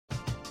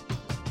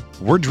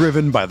We're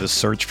driven by the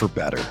search for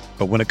better.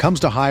 But when it comes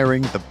to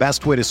hiring, the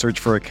best way to search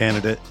for a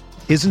candidate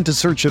isn't to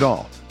search at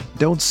all.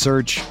 Don't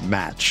search,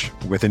 match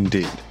with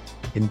Indeed.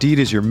 Indeed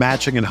is your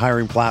matching and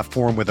hiring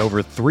platform with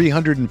over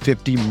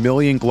 350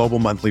 million global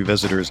monthly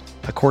visitors,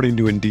 according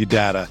to Indeed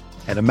data,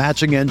 and a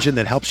matching engine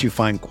that helps you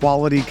find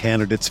quality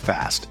candidates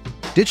fast.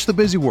 Ditch the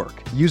busy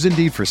work. Use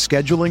Indeed for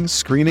scheduling,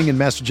 screening, and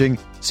messaging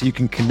so you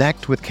can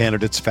connect with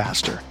candidates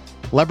faster.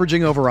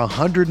 Leveraging over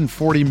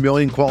 140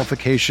 million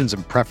qualifications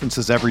and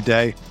preferences every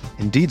day,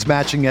 Indeed's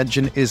matching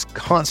engine is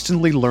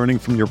constantly learning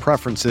from your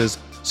preferences,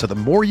 so the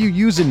more you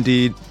use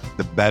Indeed,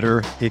 the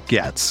better it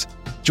gets.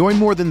 Join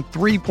more than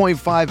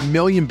 3.5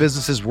 million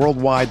businesses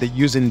worldwide that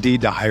use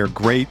Indeed to hire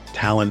great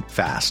talent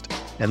fast.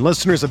 And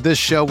listeners of this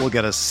show will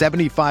get a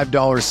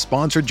 $75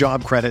 sponsored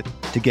job credit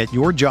to get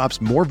your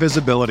jobs more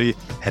visibility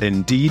at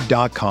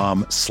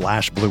Indeed.com/Blue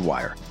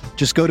Wire.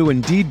 Just go to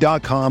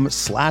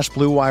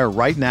Indeed.com/Blue Wire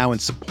right now and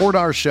support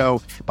our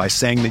show by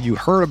saying that you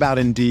heard about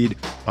Indeed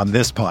on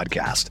this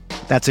podcast.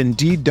 That's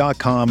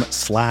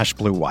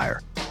Indeed.com/Blue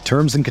Wire.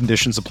 Terms and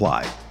conditions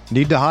apply.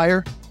 Need to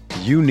hire?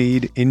 You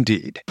need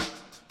Indeed.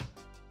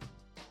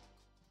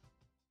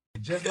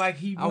 Just like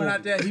he went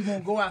out there, he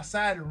won't go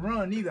outside and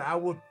run either. I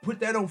would put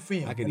that on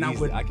film. I could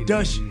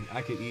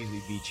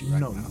easily beat you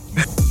right now.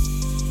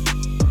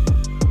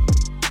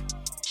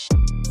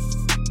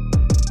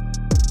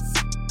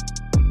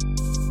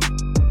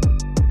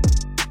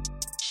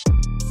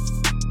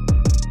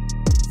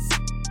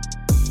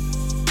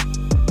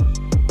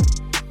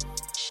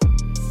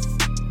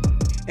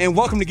 And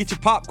welcome to Get Your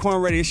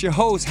Popcorn Ready. It's your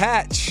host,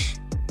 Hatch,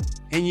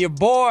 and your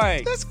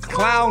boy,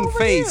 Clown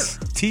Face.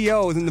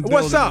 T.O. is in the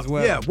building What's up? as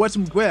well.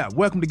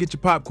 Welcome to Get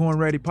Your Popcorn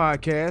Ready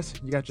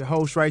podcast. You got your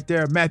host right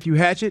there, Matthew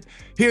Hatchett.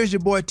 Here's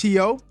your boy,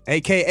 T.O.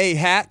 A.K.A.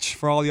 Hatch,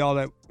 for all y'all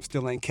that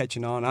still ain't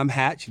catching on. I'm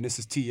Hatch, and this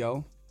is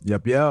T.O.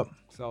 Yep.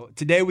 So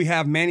today we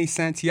have Manny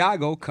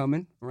Santiago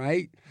coming,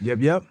 right?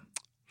 Yep.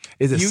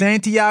 Is it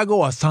Santiago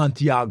or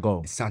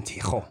Santiago?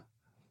 Santiago.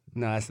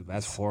 No,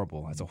 that's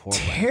horrible. That's a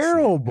horrible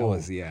Terrible.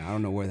 accent. I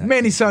don't know where that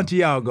Manny came from.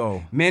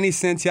 Santiago. Manny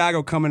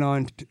Santiago coming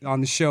on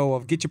the show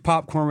of Get Your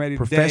Popcorn Ready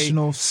today.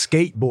 Professional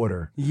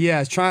skateboarder.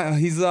 Yeah,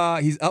 he's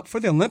up for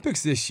the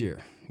Olympics this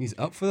year. He's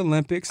up for the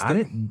Olympics. I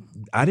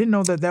didn't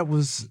know that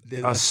was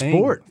a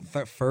sport.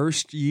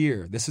 First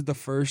year. This is the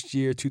first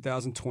year,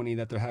 2020,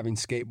 that they're having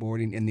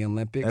skateboarding in the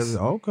Olympics.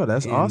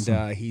 That's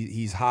awesome.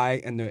 He's high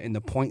in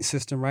the point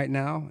system right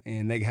now,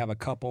 and they have a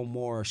couple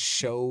more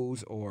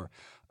shows or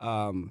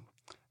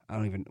I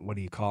don't even, what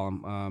do you call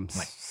them?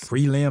 Like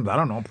prelims. I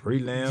don't know,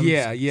 prelims.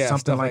 Yeah,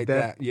 something like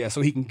that. Yeah,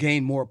 so he can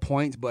gain more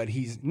points, but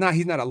he's not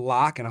a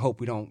lock, and I hope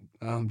we don't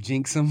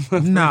jinx him.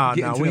 No,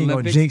 we ain't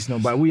gonna jinx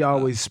nobody. We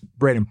always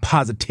spreading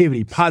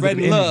positivity, positive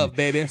spreading energy. love,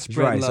 baby.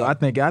 Spreading love. So I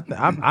think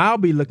I'll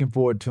be looking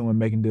forward to him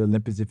making the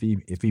Olympics if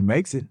he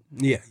makes it.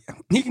 Yeah,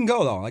 he can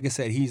go though. Like I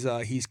said,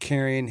 he's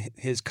carrying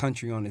his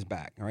country on his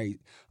back. Right.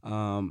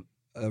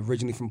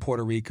 Originally from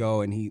Puerto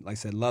Rico, and he, like I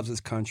said, loves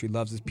his country,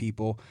 loves his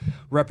people,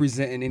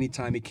 representing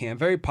anytime he can.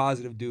 Very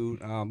positive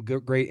dude,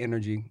 great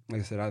energy.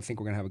 Like I said, I think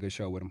we're going to have a good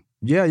show with him.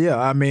 Yeah.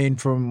 I mean,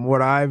 from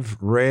what I've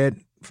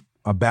read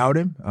about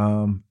him,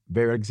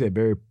 very, like I said,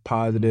 very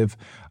positive,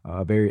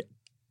 very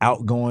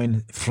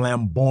outgoing,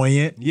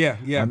 flamboyant. Yeah.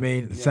 I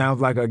mean,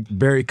 sounds like a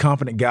very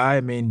confident guy.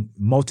 I mean,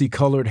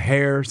 multicolored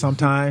hair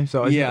sometimes.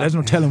 So there's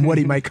no telling what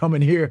he might come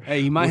in here.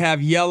 Hey, he might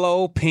have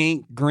yellow,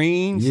 pink,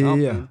 green,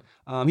 something. Yeah.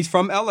 He's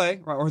from L.A.,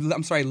 right? Or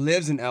I'm sorry,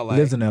 lives in L.A.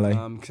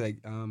 From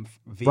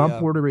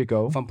Puerto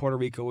Rico. From Puerto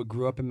Rico.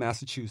 Grew up in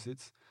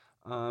Massachusetts.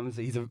 So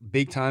he's a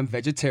big-time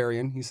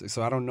vegetarian.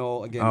 So I don't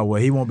know, again. Oh,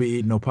 well, he won't be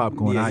eating no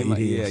popcorn.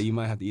 You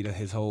might have to eat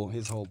his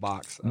whole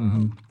box.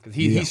 Because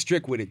he's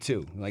strict with it,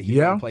 too. Like he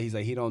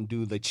don't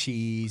do the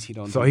cheese.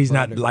 So he's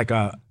butter. Not like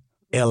a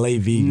L.A.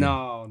 vegan?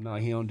 No,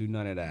 he don't do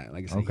none of that.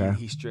 Like I said,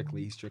 he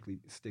strictly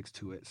sticks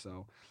to it,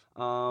 so...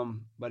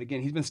 but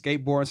again, he's been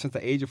skateboarding since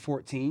the age of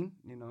 14,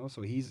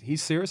 so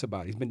he's serious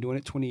about it. He's been doing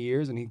it 20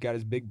 years, and he got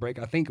his big break.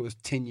 I think it was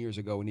 10 years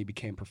ago when he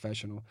became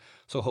professional.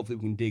 So hopefully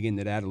we can dig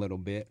into that a little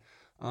bit.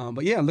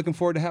 But yeah, I'm looking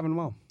forward to having him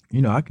on.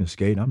 I can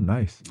skate. I'm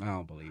nice. I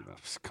don't believe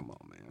it. Come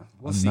on, man.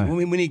 We'll see. Nice.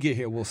 When he get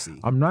here, we'll see.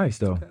 I'm nice,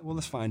 though. Okay, well,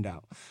 let's find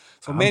out.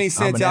 So Manny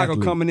Santiago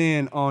coming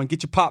in on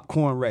Get Your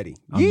Popcorn Ready.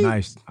 I'm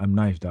nice,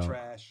 dog.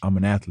 Trash. I'm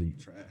an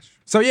athlete. Trash.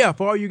 So yeah,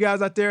 for all you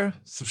guys out there,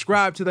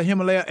 subscribe to the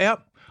Himalaya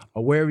app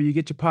or wherever you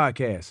get your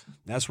podcast.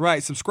 That's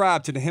right.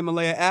 Subscribe to the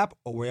Himalaya app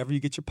or wherever you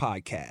get your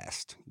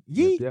podcast.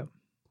 Yeet. Yep.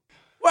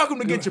 Welcome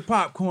to Get Your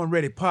Popcorn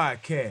Ready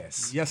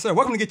podcast. Yes, sir.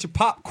 Welcome to Get Your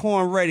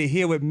Popcorn Ready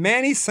here with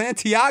Manny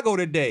Santiago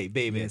today,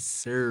 baby. Yes,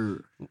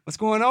 sir. What's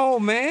going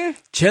on, man?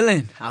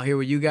 Chilling out here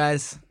with you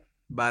guys.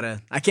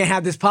 I can't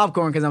have this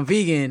popcorn because I'm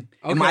vegan.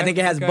 Okay, and I think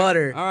it has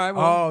butter. All right.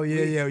 Well,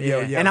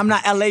 yeah. And I'm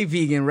not LA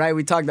vegan, right?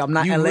 We talked about I'm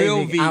not you LA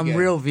real vegan. I'm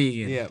real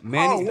vegan. Yeah,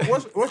 Manny.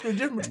 What's the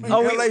difference between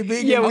LA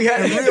vegan? Yeah, we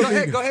and real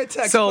vegan? Go ahead,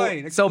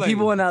 explain. So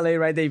people in LA,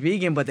 right? They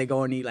vegan, but they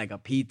go and eat like a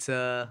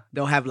pizza.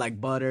 They'll have like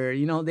butter.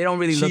 They don't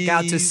really look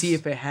out to see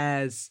if it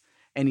has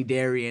any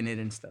dairy in it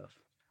and stuff.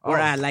 Or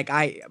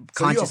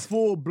So you're a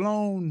full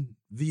blown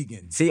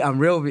vegan. See, I'm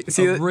real vegan.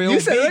 See, real you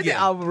said it, vegan.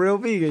 I'm real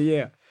vegan,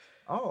 yeah.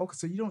 Oh, okay.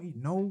 So you don't eat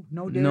no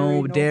dairy?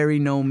 No dairy,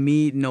 no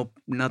meat, no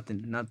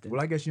nothing.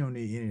 Well, I guess you don't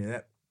need any of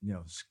that,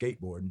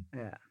 skateboarding.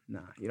 Yeah,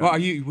 nah. Well,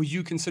 would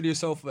you consider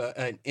yourself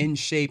an in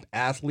shape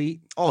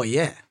athlete? Oh,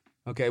 yeah.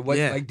 Okay, what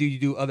like do you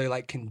do other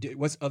like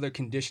what's other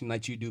condition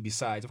that you do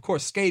besides? Of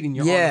course, skating,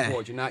 you're on the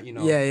board. You're not,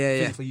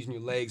 physically using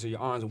your legs or your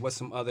arms. Or what's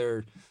some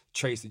other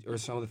traits or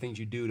some of the things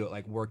you do to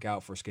like work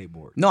out for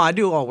skateboard? No, I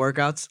do all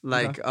workouts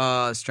like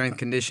strength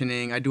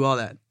conditioning. I do all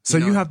that. So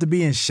you have to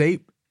be in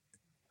shape.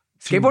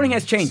 Skateboarding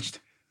has changed.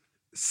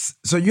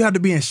 So you have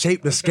to be in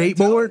shape to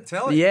skateboard?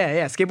 Tell it.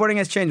 Yeah. Skateboarding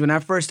has changed. When I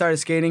first started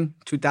skating,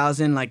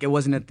 2000, like it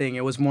wasn't a thing.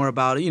 It was more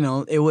about,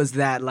 it was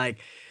that like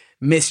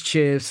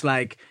mischiefs,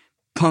 like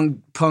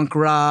punk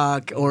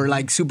rock or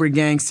like super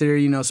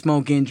gangster,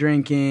 smoking,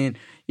 drinking,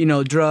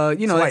 drug,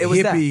 So like it was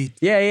hippie.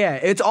 that. Yeah.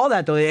 It's all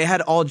that though. It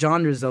had all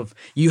genres of,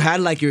 you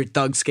had like your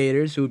thug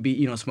skaters who would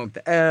be, smoke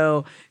the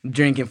L,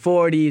 drinking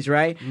 40s,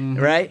 right? Mm-hmm.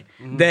 Right?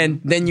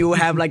 Mm-hmm. Then you would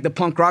have like the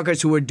punk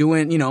rockers who were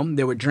doing,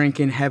 they were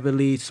drinking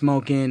heavily,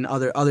 smoking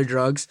other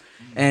drugs.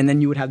 And then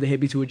you would have the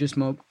hippies who would just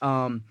smoke.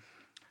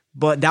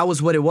 But that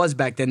was what it was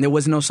back then. There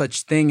was no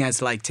such thing as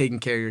like taking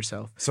care of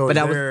yourself. So but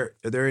are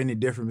there any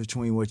difference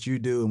between what you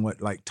do and what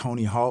like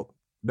Tony Hawk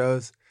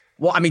does?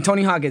 Well, I mean,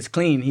 Tony Hawk is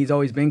clean. He's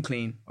always been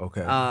clean.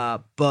 Okay.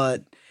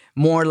 But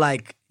more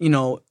like,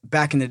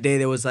 back in the day,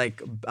 there was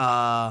like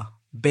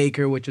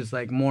Baker, which was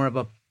like more of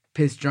a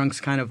piss drunks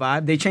kind of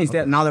vibe. They changed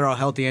that. Now they're all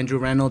healthy. Andrew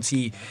Reynolds,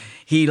 he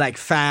like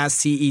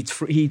fasts. He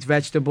eats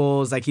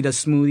vegetables. Like he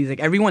does smoothies.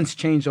 Like everyone's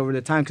changed over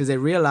the time because they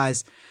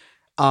realized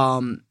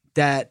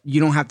that you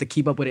don't have to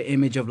keep up with an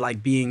image of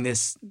like being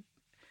this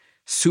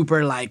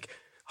super like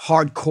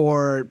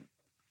hardcore,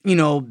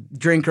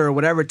 drinker or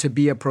whatever to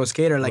be a pro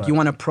skater. Like you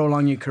want to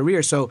prolong your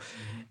career. So,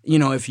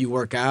 if you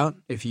work out,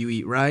 if you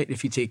eat right,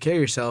 if you take care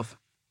of yourself,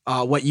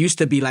 what used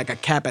to be like a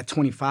cap at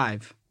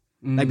 25,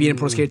 like being a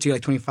pro skater to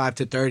like 25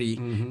 to 30,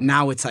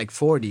 now it's like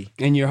 40.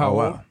 And you're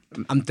how old?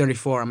 I'm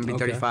 34. I'm going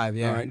to be 35,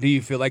 yeah. All right. Do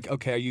you feel like,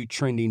 are you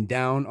trending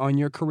down on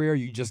your career? Are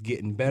you just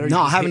getting better? No,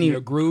 I haven't even your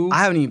groove?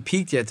 I haven't even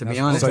peaked yet, to be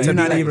honest. So you're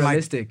not even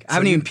realistic. I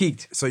haven't even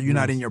peaked. So you're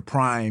not in your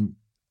prime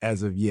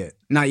as of yet?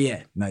 Not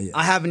yet. Not yet.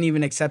 I haven't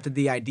even accepted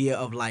the idea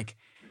of like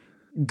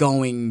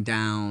going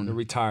down. The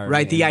retirement.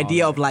 Right? The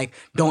idea of like,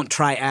 don't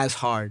try as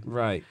hard.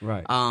 Right.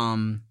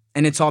 And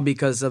it's all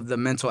because of the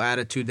mental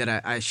attitude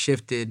that I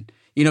shifted,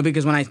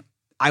 because when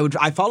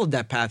I followed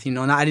that path, and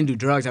I didn't do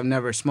drugs. I've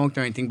never smoked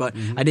or anything, but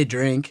I did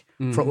drink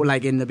for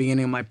like in the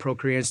beginning of my pro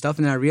career and stuff.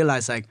 And then I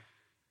realized like,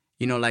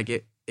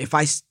 if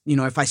I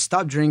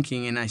stop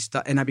drinking and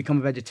I become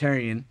a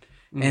vegetarian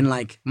and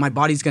like my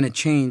body's going to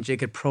change, it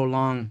could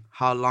prolong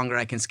how longer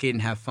I can skate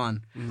and have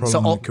fun.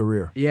 Prolong my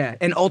career. Yeah.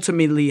 And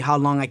ultimately how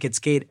long I could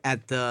skate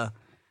at the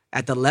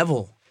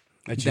level.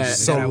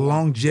 So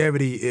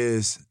longevity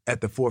is at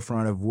the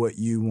forefront of what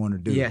you want to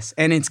do. Yes,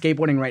 and in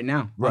skateboarding right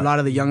now, a lot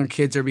of the younger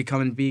kids are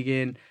becoming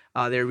vegan.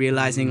 They're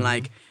realizing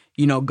like,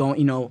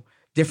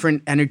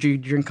 different energy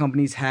drink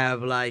companies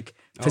have like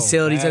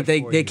facilities that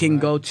they can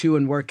go to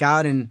and work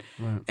out, and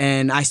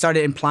I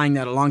started implying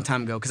that a long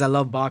time ago because I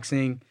love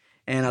boxing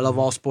and I love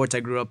all sports. I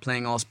grew up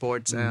playing all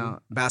sports,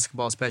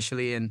 basketball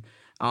especially, and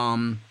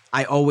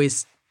I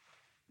always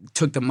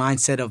took the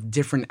mindset of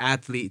different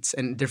athletes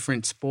and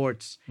different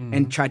sports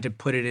and tried to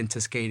put it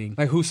into skating.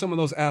 Like who's some of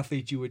those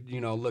athletes you would,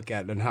 look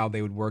at and how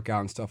they would work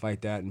out and stuff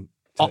like that? And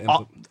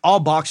all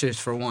boxers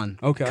for one.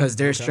 Okay. Because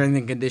their strength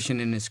and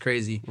conditioning is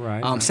crazy.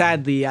 Right.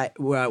 Sadly,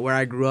 where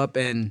I grew up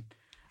and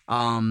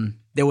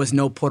there was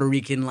no Puerto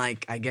Rican,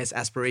 like, I guess,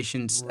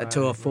 aspirations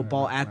to a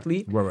football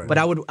athlete. Right. But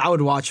I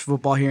would watch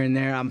football here and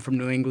there. I'm from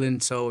New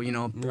England, so,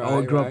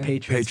 I grew up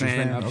Patriots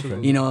fan.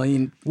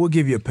 Absolutely. We'll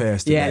give you a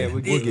pass today. Yeah,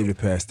 we'll give you a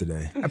pass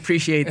today.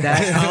 Appreciate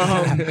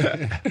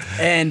that.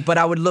 But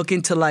I would look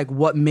into, like,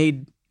 what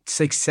made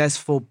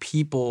successful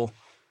people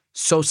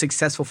so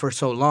successful for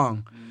so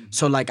long.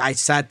 So, like, I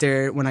sat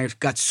there when I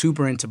got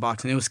super into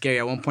boxing. It was scary.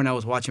 At one point, I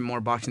was watching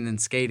more boxing than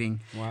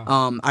skating.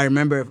 Wow. I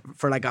remember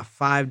for, like, a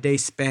 5-day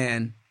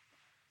span,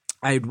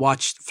 I had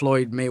watched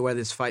Floyd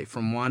Mayweather's fight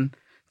from 1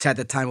 to at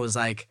the time it was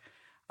like,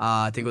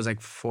 I think it was like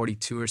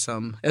 42 or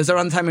something. It was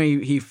around the time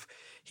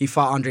he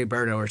fought Andre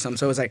Berto or something.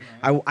 So it was like,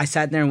 I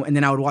sat there and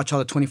then I would watch all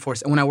the 24.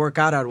 When I work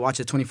out, I would watch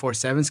the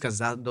 24/7s because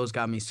those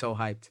got me so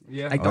hyped.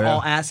 Yeah. Like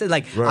all acid.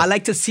 Like, I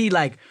like to see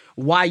like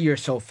why you're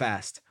so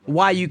fast,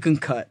 why you can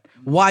cut,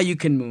 why you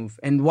can move,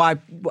 and why,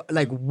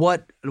 like,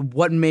 what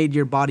made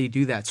your body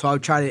do that. So I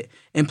would try to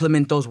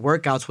implement those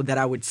workouts that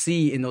I would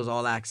see in those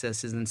all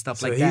accesses and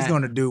stuff like that. So he's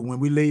going to do, when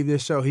we leave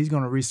this show, he's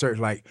going to research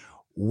like,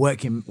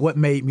 what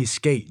made me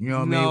skate? You know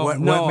what I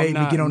mean? What made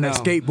me get on that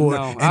skateboard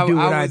and do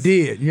what I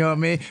did? You know what I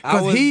mean?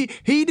 Because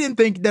he didn't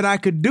think that I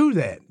could do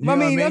that. You know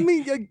what I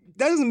mean?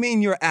 doesn't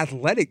mean you're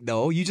athletic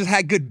though. You just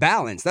had good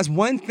balance. That's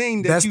one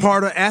thing. That's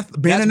part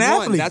of being an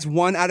athlete. That's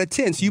 1 out of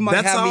 10. So you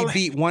might have me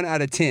beat 1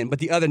 out of 10, but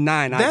the other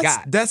 9 I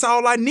got. That's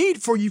all I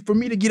need for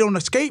me to get on the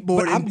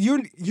skateboard. But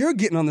you're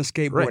getting on the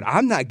skateboard. Right.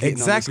 I'm not getting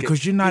exactly on the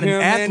skateboard. because you're not an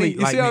athlete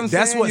like me.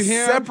 That's what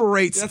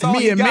separates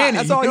me and Manny.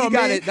 That's all you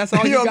got. That's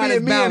all you got. Me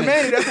and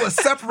Manny. That's what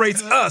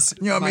separates us.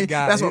 You know what I mean?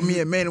 That's what me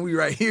and Manny. We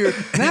right here.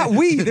 Not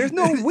we. There's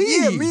no we.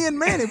 Yeah, me and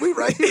Manny. We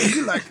right here.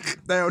 You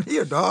like down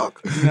here, dog.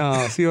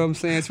 No, see what I'm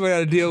saying? That's what I got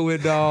to deal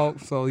with, dog.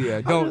 So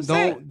yeah,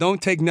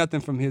 don't take nothing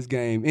from his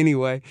game.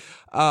 Anyway,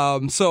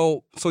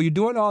 so you're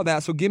doing all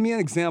that. So give me an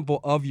example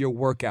of your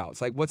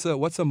workouts. Like what's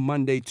a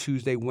Monday,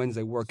 Tuesday,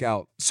 Wednesday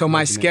workout? So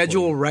my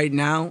schedule right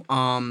now.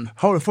 Hold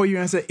on, before you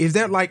answer, is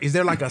there like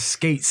a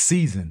skate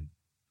season?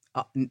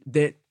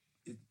 There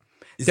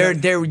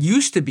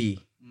used to be,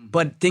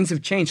 but things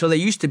have changed. So there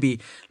used to be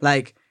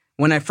like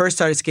when I first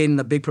started skating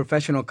the big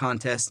professional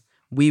contest,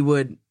 we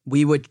would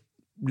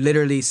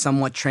literally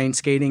somewhat train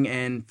skating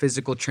and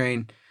physical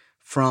train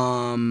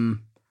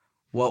from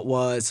what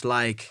was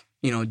like,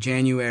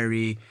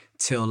 January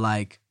till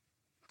like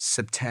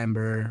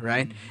September,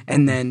 right?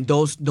 And then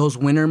those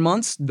winter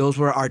months, those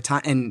were our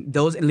time, and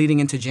those leading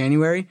into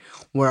January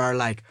were our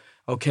like,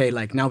 okay,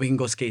 like now we can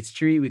go skate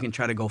street, we can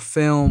try to go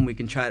film, we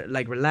can try to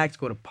like relax,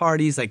 go to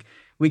parties, like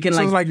we can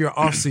So it's like your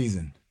off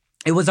season.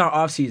 It was our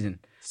off season.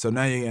 So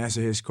now you can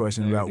answer his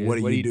question about what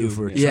do you do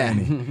for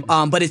training.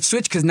 Yeah, but it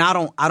switched because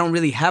now I don't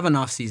really have an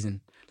off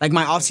season. Like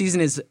my off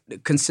season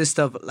consists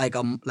of like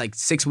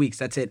 6 weeks.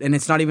 That's it, and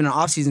it's not even an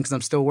off season because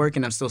I'm still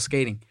working. I'm still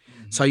skating.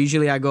 So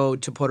usually I go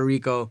to Puerto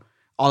Rico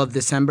all of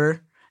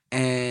December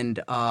and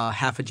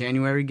half of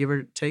January, give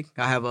or take.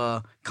 I have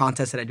a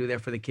contest that I do there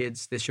for the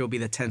kids. This year will be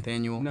the 10th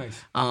annual. Nice.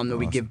 That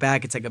we give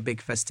back. It's like a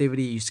big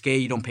festivity. You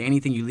skate, you don't pay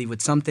anything, you leave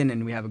with something,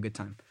 and we have a good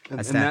time.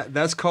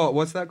 That's called,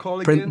 what's that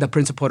called again? The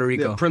Prince of Puerto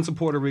Rico. Yeah, Prince of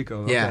Puerto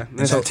Rico. Okay. Yeah.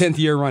 That's the 10th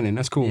year running.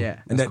 That's cool.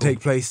 Yeah. And that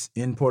take place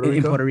in Puerto Rico?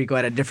 In Puerto Rico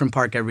at a different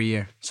park every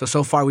year.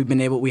 So far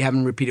we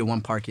haven't repeated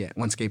one park yet,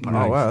 one skate park.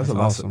 Oh, wow. That's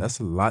awesome.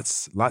 That's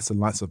lots and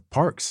lots of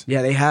parks.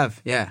 Yeah, they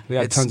have. Yeah. They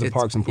got tons of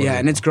parks in Puerto Rico. Yeah,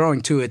 and it's growing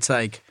too. It's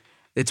like,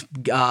 it's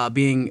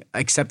being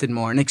accepted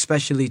more, and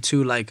especially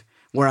too like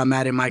where I'm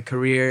at in my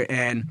career.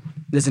 And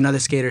there's another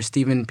skater,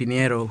 Steven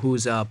Pinheiro,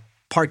 who's a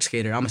park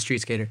skater. I'm a street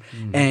skater,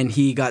 and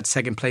he got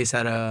second place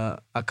at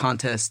a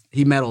contest.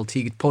 He medaled.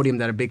 He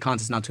podiumed at a big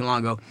contest not too long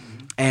ago,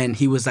 and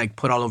he was like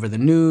put all over the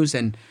news,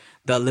 and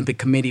the Olympic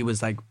Committee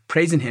was like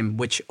praising him,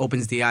 which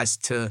opens the eyes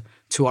to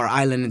our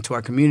island and to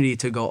our community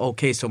to go,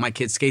 okay, so my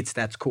kid skates.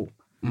 That's cool.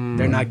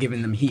 They're not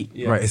giving them heat.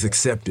 Yeah. Right, it's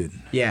accepted.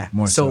 Yeah.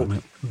 More so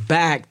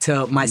back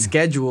to my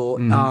schedule,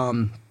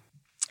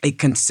 it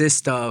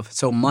consists of,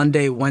 so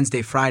Monday,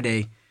 Wednesday,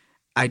 Friday,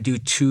 I do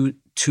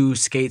two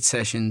skate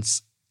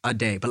sessions a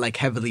day, but like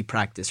heavily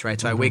practice,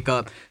 right? So I wake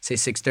up, say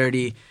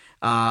 6:30,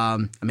 I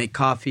make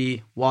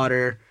coffee,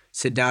 water,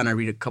 sit down, I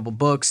read a couple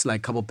books, like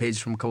a couple pages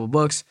from a couple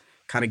books,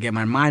 kind of get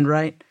my mind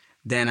right.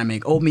 Then I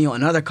make oatmeal,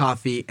 another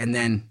coffee, and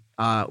then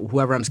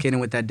whoever I'm skating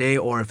with that day,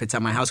 or if it's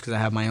at my house because I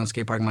have my own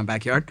skate park in my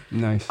backyard.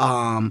 Nice.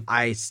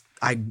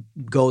 I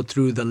go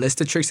through the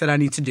list of tricks that I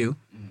need to do,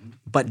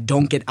 but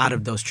don't get out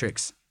of those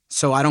tricks.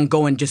 So I don't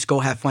go and just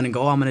go have fun and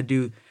go, I'm going to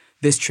do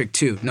this trick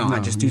too. No, I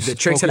just do the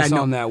tricks that I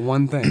know. On that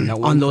one thing.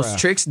 On those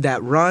tricks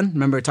that run.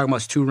 Remember talking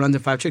about 2 runs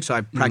and 5 tricks? So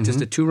I practice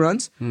the 2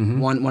 runs.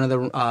 One of the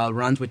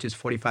runs, which is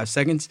 45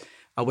 seconds,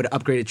 with an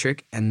upgraded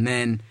trick. And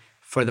then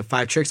for the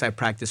 5 tricks, I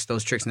practice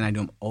those tricks and I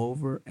do them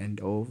over and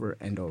over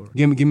and over.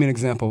 Give me an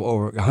example of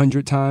over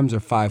 100 times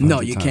or 500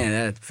 No, you times?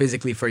 can't.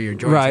 Physically for your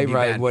joints. Right.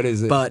 Bad. What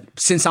is it? But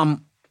since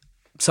I'm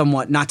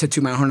somewhat, not to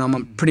toot my horn,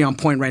 I'm pretty on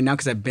point right now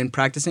because I've been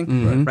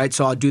practicing, right?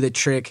 So I'll do the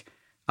trick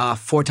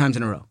 4 times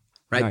in a row,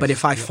 right? Nice. But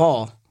if I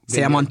fall,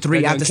 say I'm on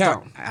 3, I have to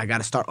start. count. I got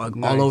to start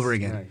all over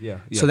again. Right. Yeah.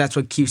 So that's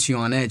what keeps you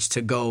on edge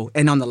to go.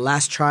 And on the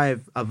last try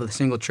of a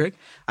single trick,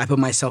 I put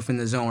myself in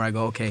the zone where I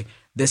go, okay,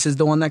 this is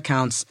the one that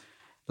counts.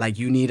 Like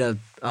you need a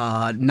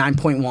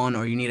 9.1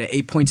 or you need an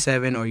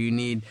 8.7 or you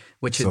need,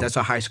 that's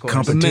a high score.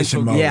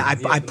 Competition mode. Yeah,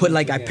 I put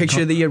like, I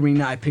picture the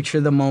arena, I picture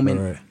the moment,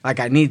 right. Like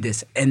I need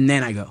this, and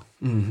then I go.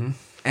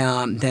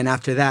 Then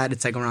after that,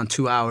 it's like around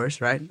 2 hours,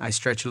 right? I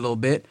stretch a little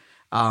bit.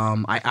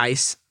 I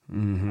ice,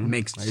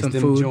 make some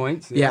food.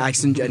 Joints, yeah,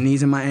 ice and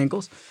knees and my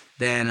ankles.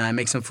 Then I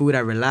make some food. I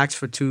relax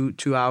for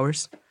two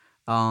hours,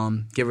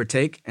 give or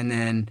take. And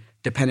then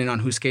depending on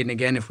who's skating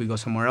again, if we go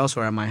somewhere else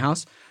or at my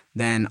house,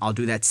 then I'll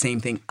do that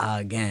same thing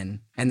again.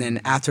 And then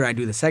after I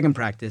do the second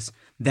practice,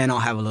 then I'll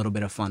have a little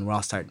bit of fun where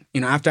I'll start,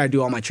 after I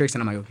do all my tricks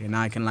and I'm like, okay,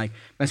 now I can like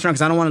mess around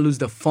because I don't want to lose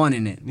the fun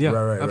in it. Yeah,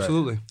 Right.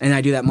 absolutely. And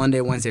I do that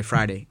Monday, Wednesday,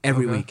 Friday,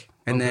 every week.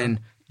 And then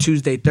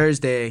Tuesday,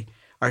 Thursday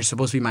are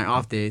supposed to be my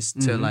off days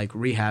to like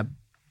rehab.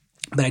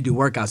 But I do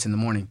workouts in the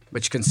morning,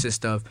 which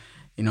consist of,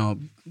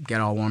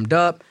 get all warmed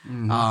up.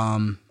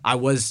 I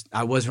was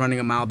running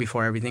a mile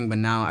before everything, but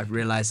now I've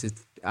realized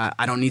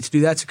I don't need to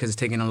do that because it's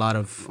taking a lot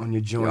of on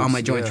your joints, on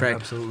my joints, right?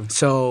 Absolutely.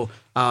 So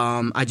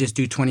I just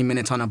do 20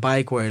 minutes on a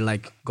bike where it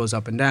like goes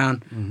up and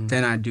down.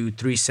 Then I do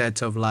 3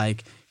 sets of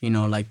like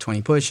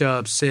 20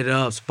 push-ups,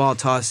 sit-ups, ball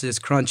tosses,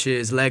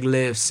 crunches, leg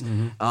lifts,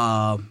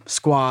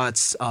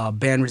 squats,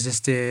 band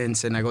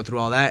resistance, and I go through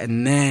all that.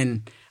 And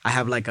then I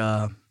have like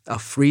a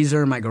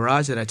freezer in my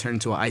garage that I turn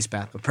into an ice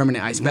bath, a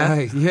permanent ice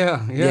bath. Nice.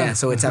 Yeah.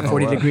 So it's at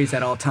 40 degrees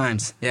at all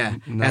times. Yeah.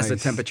 Nice. It has the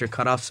temperature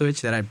cutoff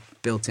switch that I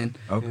built in.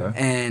 Okay.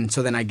 And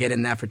so then I get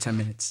in that for 10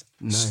 minutes.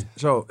 Nice.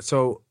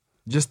 So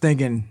just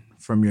thinking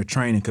from your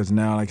training, because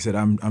now, like I said,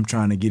 I'm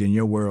trying to get in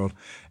your world,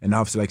 and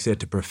obviously, like I said,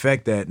 to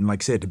perfect that, and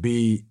like I said, to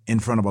be in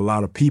front of a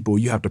lot of people,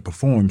 you have to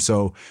perform.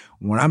 So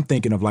when I'm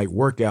thinking of like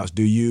workouts,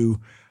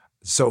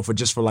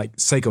 for like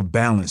sake of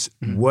balance,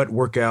 what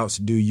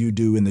workouts do you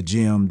do in the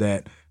gym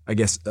that I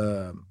guess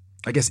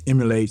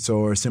emulates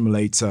or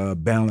simulates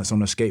balance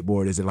on a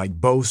skateboard? Is it like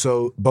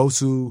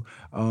BOSU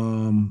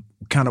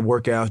kind of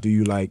workouts? Do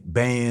you like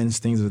bands,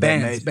 things of that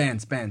nature?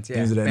 Bands, yeah.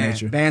 Things of that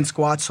nature. Band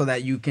squats so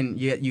that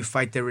you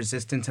fight the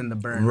resistance and the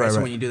burn. Right.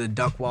 So when you do the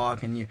duck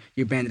walk and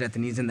you're banded at the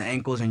knees and the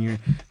ankles and you're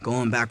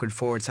going backward,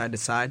 forward, side to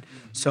side.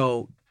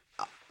 So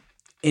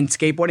in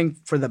skateboarding,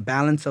 for the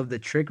balance of the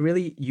trick,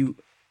 really,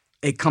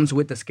 it comes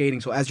with the skating.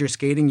 So as you're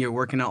skating, you're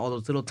working out all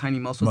those little tiny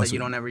muscles that you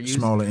don't ever use.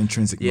 Smaller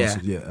intrinsic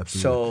muscles. Yeah,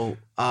 absolutely.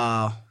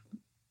 So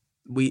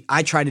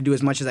I try to do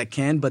as much as I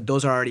can, but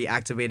those are already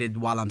activated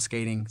while I'm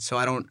skating. So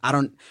I don't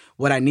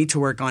what I need to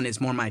work on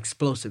is more my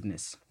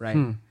explosiveness, right?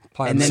 And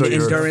then the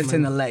endurance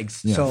in the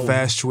legs. Yeah, so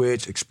fast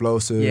twitch,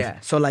 explosive. Yeah.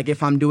 So like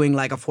if I'm doing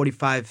like a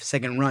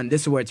 45-second run,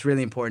 this is where it's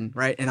really important,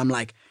 right? And I'm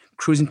like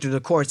cruising through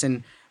the course,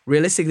 and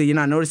realistically you're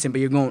not noticing,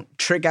 but you're going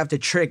trick after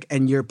trick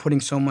and you're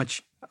putting so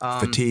much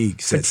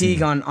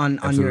fatigue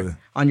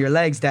on your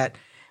legs that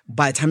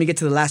by the time you get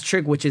to the last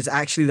trick, which is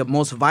actually the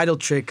most vital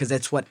trick because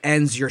that's what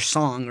ends your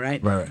song,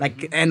 right?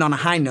 Like end on a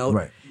high note.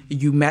 Right.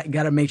 You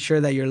got to make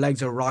sure that your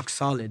legs are rock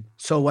solid.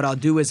 So what I'll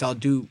do is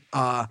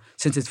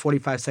since it's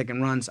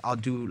 45-second runs, I'll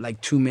do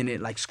like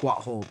 2-minute like squat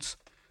holds.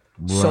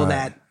 Right. So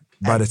that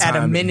at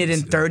a minute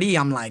and 30,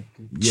 I'm like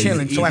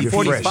chilling. So at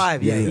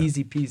 45,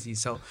 easy peasy.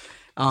 So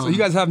you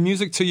guys have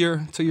music to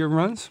your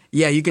runs?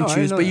 Yeah, you can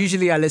choose, but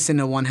usually I listen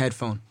to one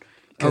headphone.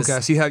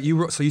 Okay, so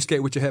you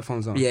skate with your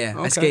headphones on. Yeah,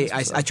 okay.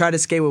 I try to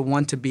skate with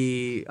one to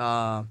be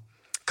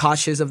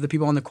cautious of the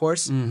people on the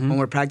course when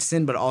we're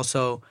practicing, but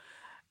also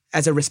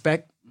as a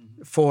respect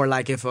for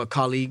like if a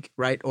colleague,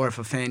 right, or if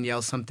a fan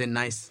yells something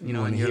nice, and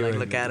you're like,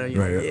 look at him,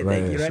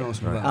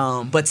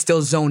 right. But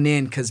still zone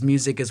in because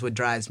music is what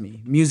drives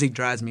me. Music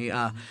drives me.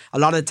 A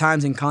lot of the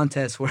times in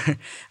contests where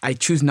I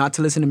choose not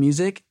to listen to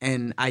music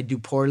and I do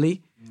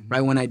poorly,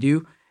 right, when I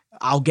do,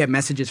 I'll get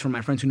messages from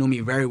my friends who know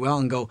me very well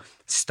and go,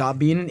 stop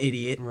being an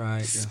idiot. Right.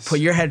 Yes. Put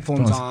your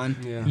headphones on.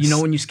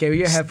 Yes. When you skate with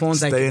your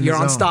headphones, like you're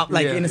unstoppable.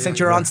 Like in a sense,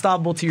 you're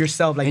unstoppable to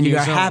yourself. Like you're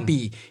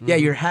happy. Yeah,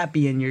 you're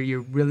happy and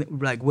you're really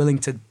like willing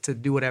to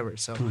do whatever.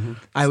 So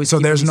I always. So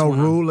there's no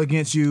rule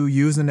against you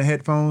using the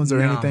headphones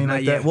or anything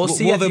like that. We'll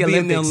see at the Olympics.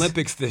 In the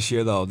Olympics this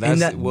year though? In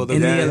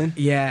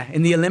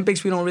the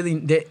Olympics we don't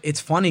really.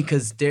 It's funny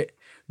because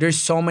there's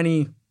so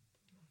many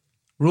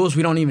rules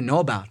we don't even know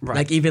about. Right,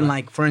 like even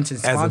like for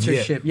instance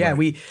sponsorship.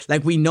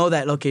 We know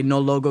that no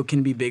logo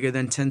can be bigger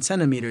than 10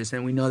 centimeters,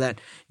 and we know that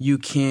you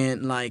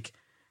can't like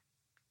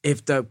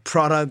if the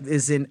product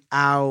isn't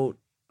out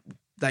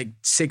like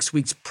 6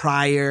 weeks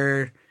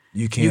prior,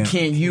 you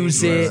can't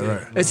use it.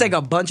 Right. It's like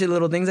a bunch of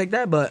little things like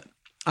that, but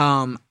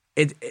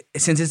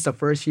since it's the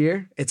first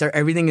year,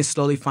 everything is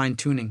slowly fine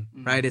tuning,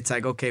 right? It's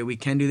like okay, we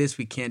can do this,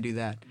 we can't do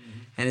that.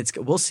 And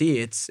we'll see.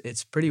 It's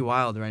pretty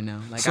wild right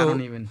now. Like I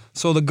don't even.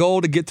 So the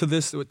goal to get to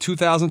this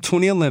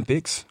 2020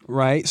 Olympics,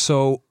 right?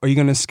 So are you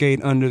going to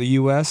skate under the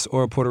U.S.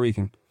 or Puerto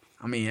Rican?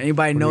 I mean,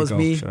 anybody knows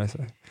me. Should I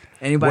say?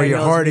 Anybody where your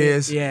knows heart me,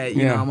 is. Yeah,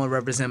 I'm gonna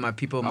represent my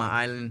people, my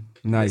island.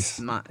 Nice.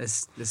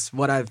 It's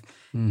what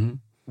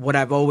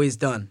I've always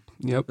done.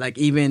 Yep. Like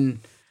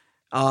even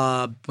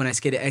when I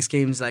skated X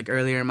Games like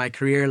earlier in my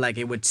career, like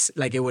it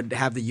would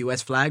have the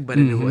U.S. flag, but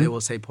it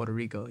will say Puerto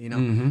Rico.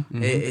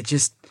 It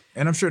just.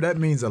 And I'm sure that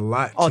means a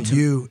lot to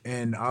you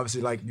and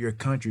obviously like your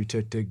country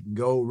to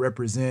go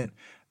represent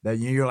that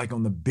you're like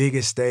on the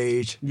biggest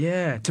stage.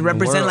 Yeah, to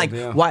represent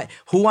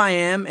who I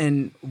am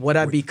and what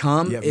I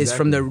become is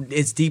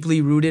it's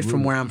deeply rooted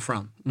from where I'm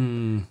from.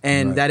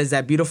 And that is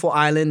that beautiful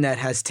island that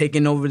has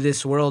taken over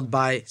this world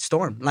by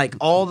storm. Like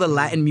all the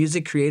Latin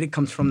music created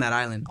comes from that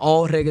island.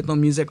 All reggaeton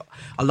music,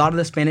 a lot of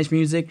the Spanish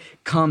music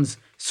comes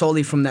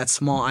solely from that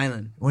small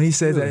island. When he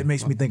says that, it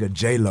makes me think of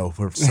J-Lo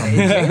for some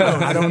reason.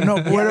 I don't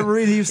know. For whatever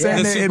reason he was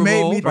saying that, it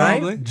made me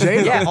think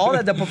J-Lo. Yeah, all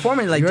that, the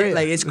performance, like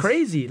it's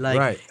crazy.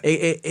 Like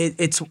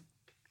it's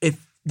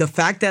the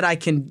fact that I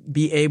can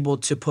be able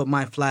to put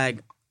my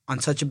flag on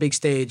such a big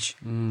stage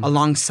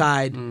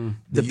alongside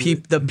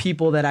the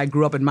people that I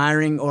grew up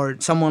admiring, or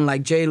someone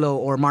like J-Lo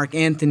or Mark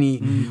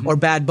Anthony or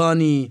Bad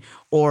Bunny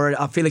or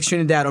Felix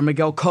Trinidad or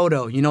Miguel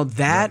Cotto,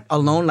 that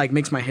alone like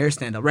makes my hair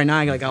stand up. Right now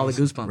I got like all the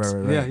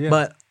goosebumps. Right. Yeah.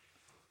 But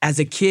as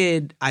a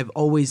kid, I've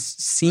always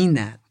seen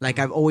that. Like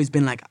I've always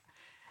been like,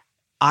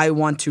 I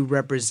want to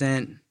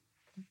represent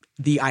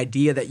the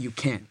idea that you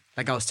can.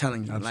 Like I was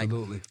telling you.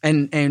 Absolutely.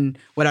 Like, and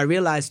what I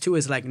realized too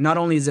is like not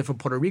only is it for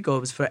Puerto Rico,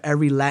 it's for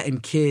every Latin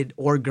kid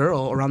or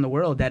girl around the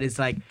world that is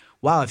like,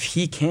 wow, if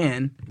he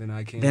can, then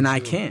I can.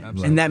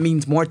 Absolutely. And that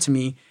means more to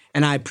me.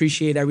 And I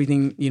appreciate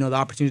everything, the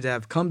opportunities that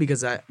have come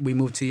because we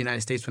moved to the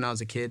United States when I was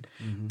a kid.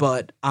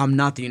 But I'm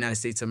not the United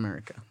States of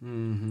America.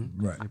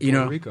 Right.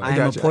 Puerto Rico.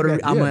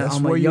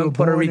 I'm a young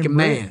Puerto Rican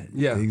man.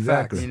 Yeah,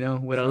 exactly.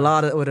 With a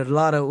lot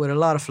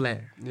of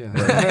flair. Yeah.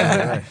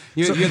 Right.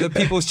 You're the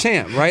people's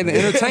champ, right? The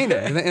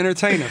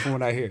entertainer from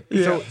what I hear.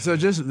 Yeah. So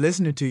just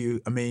listening to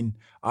you, I mean,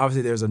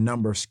 obviously there's a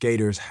number of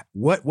skaters.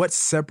 What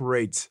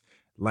separates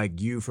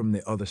like you from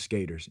the other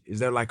skaters? Is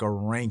there like a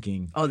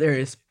ranking? Oh, there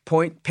is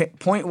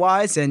point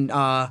wise and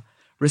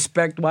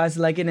respect wise,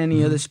 like in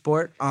any other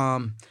sport.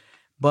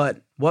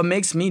 But what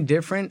makes me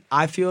different,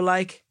 I feel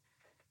like,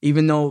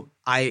 even though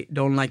I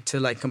don't like to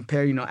like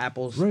compare,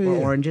 apples or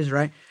oranges,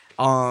 right?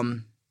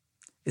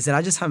 Is that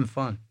I just having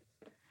fun.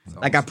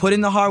 Like I put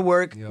in the hard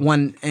work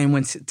when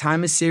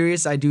time is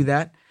serious, I do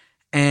that,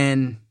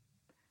 and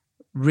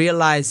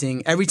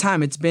realizing every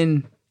time it's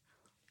been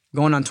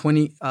going on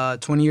 20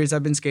 years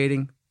I've been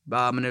skating.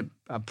 I'm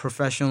a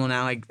professional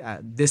now, like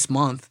this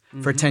month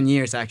for 10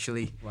 years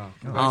actually. Wow!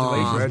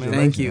 Congratulations!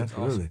 Thank you.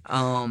 Absolutely.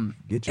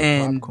 Get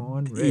your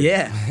popcorn ready.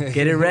 Yeah,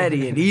 get it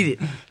ready and eat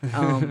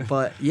it.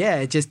 But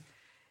yeah,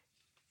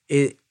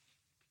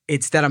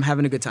 it's that I'm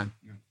having a good time.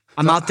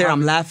 I'm out there,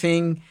 I'm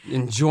laughing,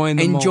 enjoying,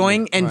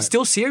 and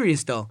still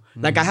serious though.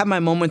 Like I have my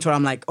moments where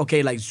I'm like,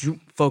 okay, like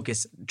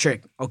focus,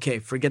 trick. Okay,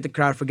 forget the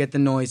crowd, forget the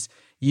noise.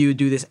 You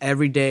do this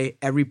every day,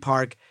 every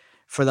park.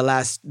 For the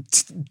last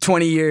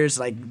 20 years,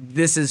 like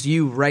this is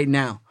you right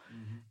now.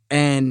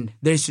 And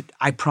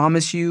I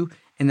promise you,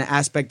 in the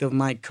aspect of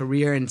my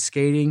career in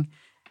skating,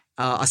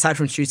 aside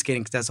from street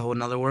skating, because that's a whole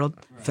nother world,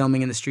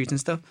 filming in the streets and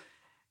stuff,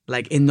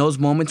 like in those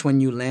moments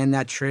when you land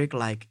that trick,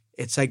 like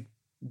it's like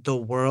the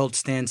world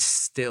stands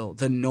still.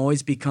 The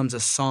noise becomes a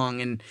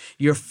song and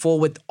you're full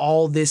with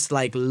all this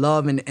like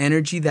love and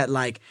energy that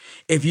like,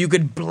 if you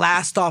could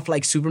blast off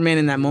like Superman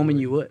in that moment,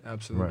 you would.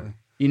 Absolutely. Right.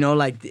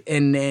 Like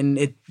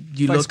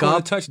you look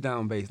up, a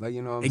touchdown base, like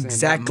what I'm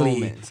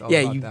exactly.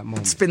 saying? That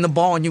moment. Spin the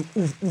ball and you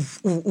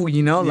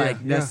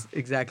that's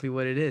exactly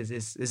what it is.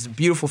 It's a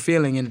beautiful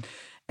feeling,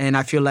 and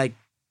I feel like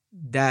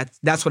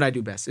that's what I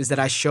do best is that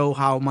I show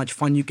how much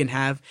fun you can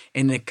have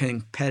in a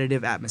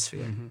competitive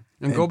atmosphere.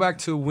 And go back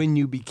to when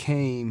you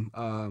became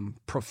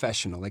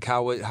professional. Like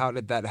how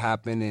did that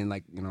happen? And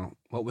like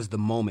what was the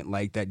moment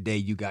like that day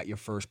you got your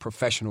first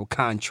professional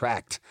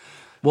contract?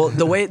 Well,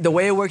 the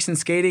way it works in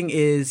skating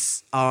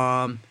is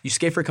you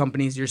skate for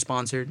companies, you're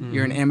sponsored,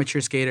 you're an amateur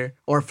skater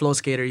or a flow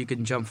skater, you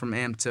can jump from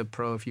amp to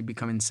pro if you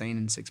become insane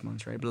in 6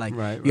 months, right? But like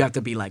you have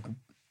to be like,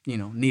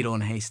 needle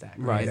in a haystack.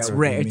 Right. It's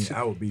rare.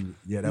 That would be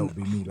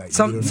me. Like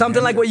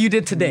something like what you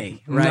did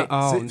today, right?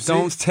 No,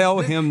 don't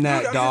tell him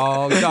that,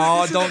 dog.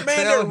 Dog, don't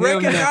tell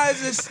him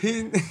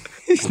that.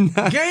 He's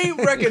not. Game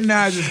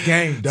recognizes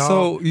game, dog.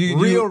 So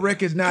real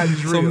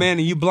recognizes real. So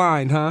Manny, you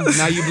blind, huh?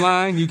 Now you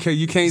blind. You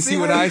can't see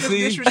what I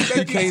see. You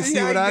can't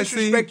see what I see.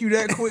 Disrespect you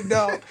that quick,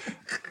 dog.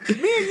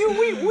 Me and you,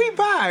 we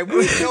vibe.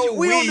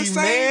 We on the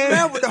same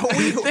level,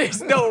 though.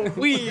 There's no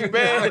we,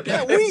 man.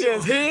 It's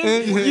just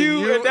him,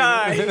 you, and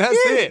I. That's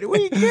it.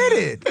 We get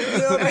it. You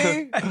know what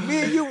I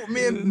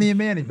mean? Me and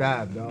Manny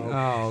vibe, dog.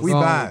 Oh, we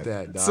vibe.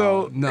 That, dog.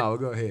 So no,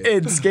 go ahead.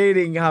 In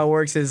skating, how it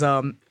works is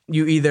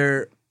you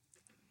either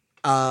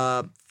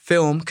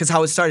film, because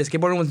how it started,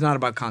 skateboarding was not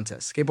about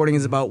contests. Skateboarding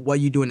is about what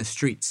you do in the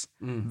streets,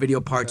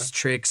 video parts,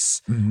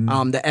 tricks,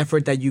 the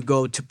effort that you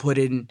go to put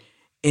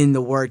in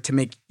the work to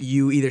make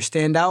you either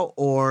stand out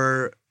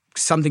or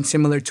something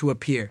similar to a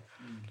peer.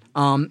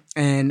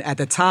 And at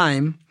the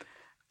time,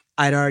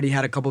 I'd already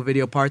had a couple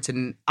video parts,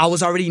 and I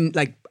was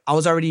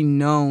already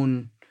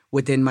known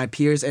within my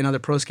peers and other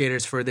pro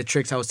skaters for the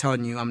tricks I was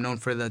telling you. I'm known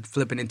for the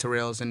flipping into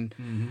rails and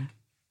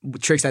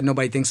tricks that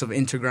nobody thinks of,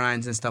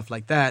 intergrinds and stuff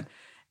like that.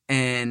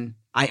 And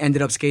I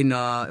ended up skating,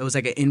 it was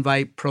like an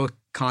invite pro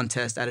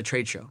contest at a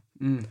trade show,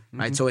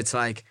 right? So it's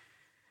like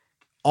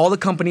all the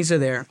companies are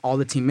there, all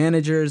the team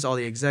managers, all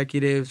the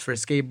executives for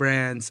skate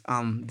brands,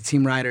 the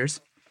team riders.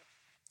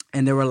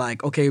 And they were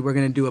like, okay, we're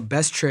going to do a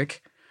best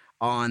trick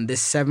on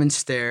this 7th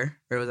stair,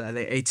 or was that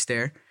the 8th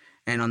stair.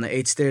 And on the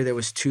 8th stair, there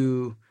was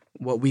 2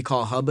 what we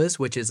call hubbas,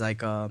 which is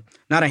like not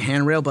a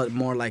handrail, but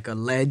more like a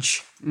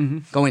ledge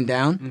going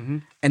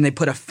down. And they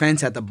put a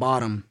fence at the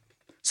bottom.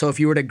 So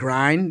if you were to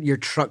grind,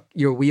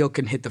 your wheel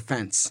can hit the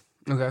fence.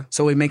 Okay.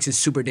 So it makes it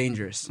super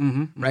dangerous,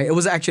 right? It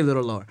was actually a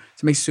little lower.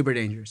 So it makes it super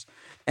dangerous.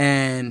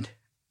 And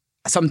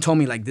something told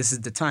me, like, this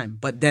is the time.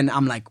 But then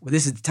I'm like, well,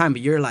 this is the time.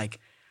 But you're like,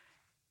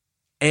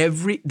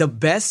 the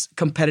best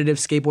competitive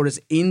skateboarders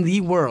in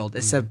the world,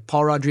 except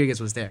Paul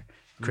Rodriguez was there.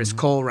 Chris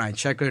Cole, Ryan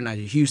Sheckler,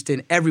 Nigel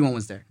Houston, everyone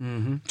was there.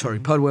 Tori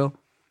Pudwill.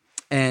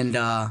 And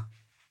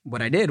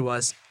what I did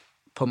was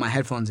put my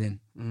headphones in.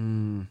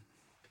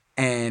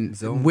 And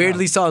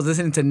weirdly, so I was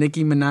listening to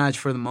Nicki Minaj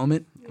for the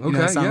moment. You know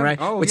that song, right?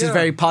 Oh, which is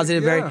very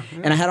positive,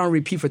 and I had on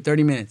repeat for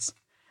 30 minutes.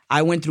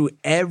 I went through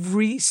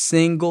every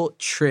single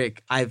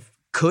trick I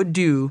could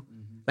do,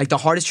 like the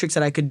hardest tricks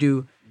that I could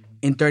do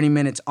in 30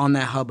 minutes on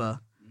that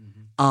hubba.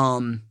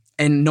 And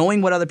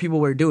knowing what other people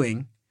were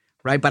doing,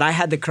 right? But I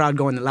had the crowd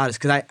going the loudest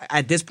because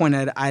at this point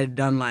I had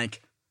done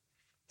like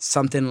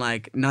something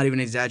like, not even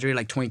exaggerated,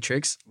 like 20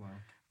 tricks,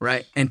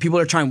 right? And people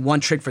are trying one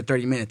trick for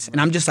 30 minutes. And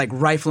I'm just like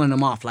rifling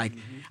them off. Like,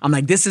 I'm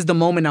like, this is the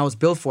moment I was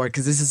built for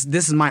because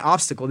this is my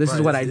obstacle. This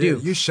is what I do.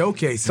 You're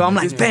showcasing. So I'm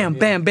like, bam,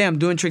 bam, bam,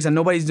 doing tricks that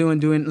nobody's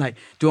doing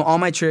all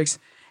my tricks.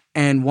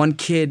 And one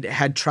kid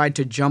had tried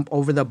to jump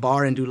over the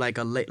bar and do like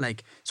a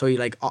late, so he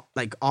like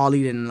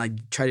ollied and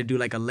like tried to do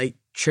like a late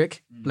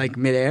trick, like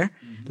midair,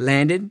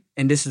 landed,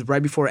 and this is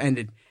right before it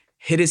ended.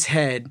 Hit his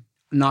head,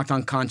 knocked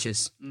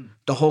unconscious.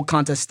 The whole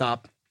contest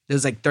stopped. There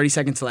was like 30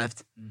 seconds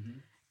left.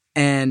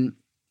 And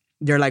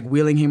they're like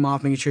wheeling him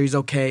off, making sure he's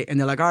okay. And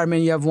they're like, all right,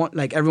 man, you have one,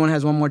 like everyone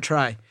has one more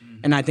try.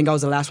 And I think I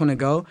was the last one to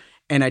go.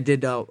 And I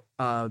did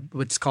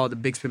what's called the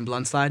big spin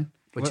blunt slide,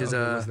 which is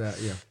what's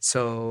that? Yeah.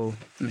 So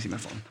let me see my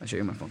phone. I'll show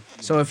you my phone.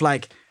 So if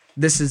like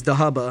this is the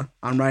hubba,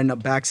 I'm riding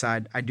up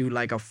backside. I do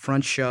like a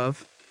front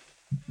shove,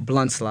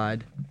 blunt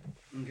slide,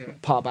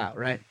 pop out,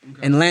 right?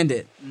 And land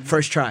it,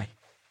 first try.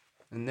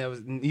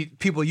 And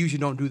people usually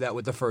don't do that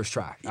with the first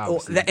try.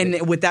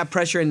 And with that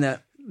pressure and the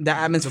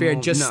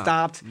atmosphere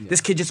stopped. Yeah. This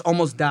kid just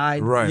almost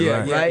died.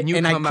 Right. Right.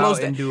 And I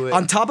closed and do it.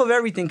 On top of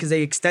everything, because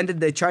they extended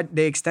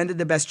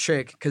the best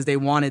trick because they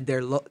wanted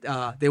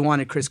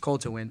Chris Cole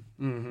to win,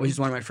 which is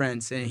one of my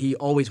friends, and he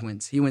always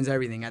wins. He wins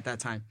everything at that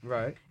time.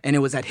 Right. And it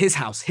was at his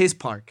house, his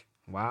park.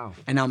 Wow.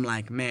 And I'm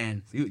like,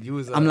 man. You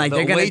was I'm like,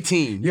 the they're away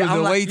team. You was the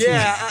away team.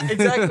 Yeah,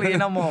 exactly.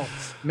 And I'm all,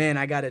 man,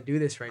 I got to do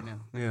this right now.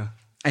 Yeah.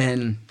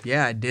 And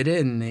yeah, I did it,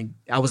 and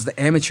I was the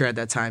amateur at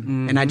that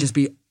time, and I just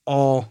beat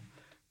all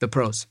the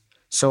pros.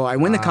 So I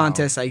win the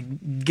contest, I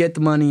get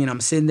the money, and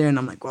I'm sitting there, and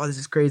I'm like, wow, this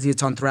is crazy.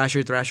 It's on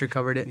Thrasher. Thrasher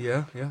covered it.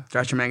 Yeah.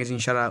 Thrasher Magazine,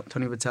 shout out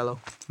Tony Vitello,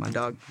 my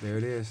dog. There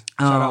it is.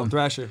 Shout out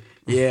Thrasher.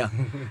 Yeah.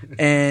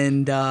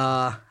 And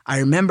I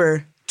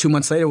remember 2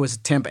 months later was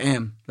Tampa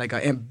Am, like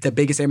the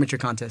biggest amateur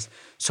contest.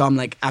 So I'm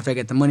like, after I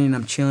get the money and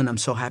I'm chilling, I'm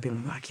so happy.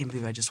 I'm like, I can't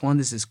believe I just won.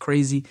 This is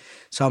crazy.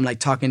 So I'm like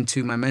talking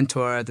to my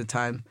mentor at the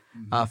time,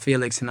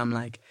 Felix, and I'm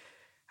like,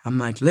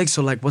 Lick,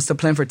 so like, what's the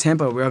plan for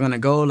Tampa? We're gonna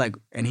go, like,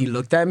 and he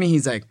looked at me.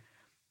 He's like,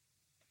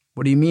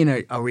 what do you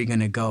mean? Are we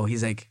gonna go?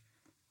 He's like,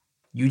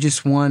 you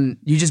just won.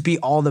 You just beat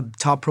all the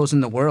top pros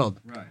in the world.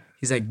 Right.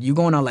 He's like, you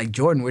going out like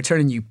Jordan. We're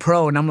turning you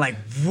pro. And I'm like,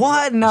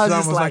 what? And I was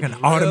just like an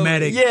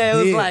automatic. Yeah,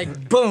 it was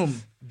like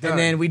boom. Done. And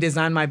then we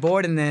designed my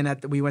board, and then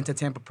we went to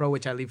Tampa Pro,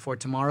 which I leave for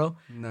tomorrow.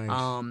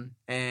 Nice.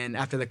 And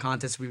after the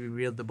contest, we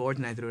revealed the board,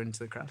 and I threw it into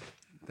the crowd.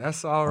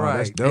 That's all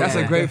right. That's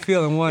a great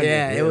feeling, wasn't it?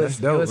 Yeah,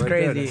 it was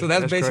crazy. So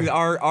that's basically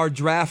our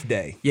draft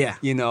day. Yeah.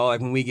 You know,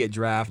 like when we get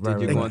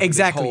drafted, you're going through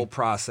this whole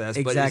process.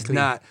 But it's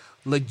not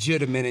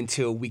legitimate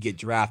until we get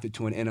drafted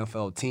to an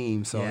NFL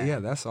team. So yeah,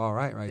 that's all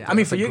right, right? I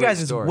mean, for you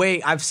guys, it's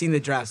way. I've seen the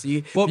drafts.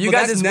 You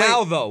guys, that's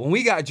now though. When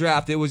we got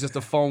drafted, it was just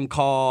a phone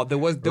call. There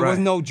was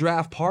no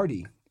draft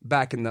party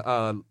back in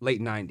the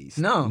late 90s.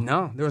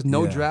 No, there was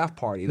no draft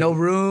party. No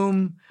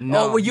room.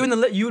 No. Oh, were you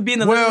you would be in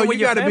the living room with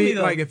your family? Well, you got to be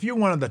though. like, if you're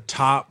one of the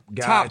top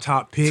guys,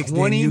 top picks,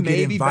 20 then you get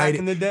maybe invited. back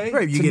in the day.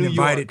 Right, you get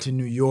invited to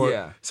New York.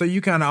 Yeah. So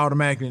you kind of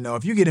automatically know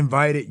if you get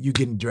invited, you're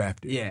getting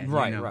drafted. Yeah,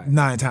 right.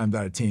 9 times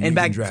out of 10. And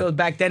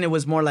back then it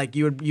was more like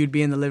you'd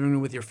be in the living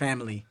room with your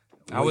family.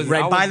 I was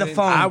by the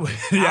phone.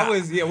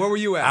 Where were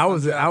you at? I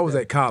was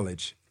at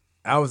college.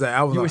 I was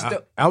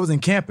in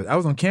campus. I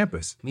was on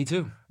campus. Me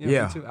too.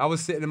 Yeah. Me too. I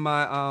was sitting in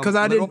my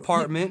little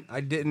apartment.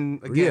 I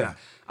didn't. Again, Yeah.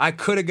 I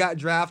could have got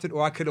drafted,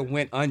 or I could have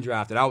went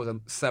undrafted. I was a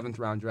 7th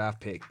round draft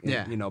pick.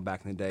 Back in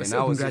the day. But and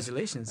still, I was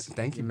congratulations.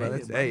 Thank you, made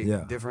brother. it,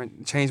 Hey,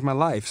 different, changed my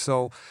life.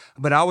 So,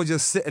 but I was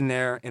just sitting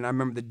there, and I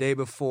remember the day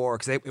before,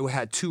 because it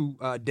had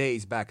 2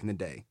 days back in the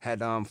day.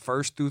 Had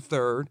 1st through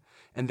 3rd.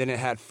 And then it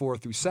had 4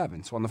 through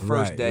 7. So on the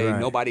first day,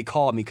 nobody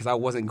called me because I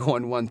wasn't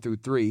going 1 through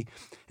 3.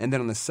 And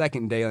then on the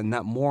second day, on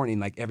that morning,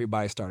 like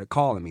everybody started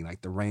calling me,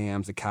 like the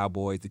Rams, the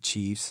Cowboys, the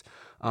Chiefs,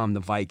 the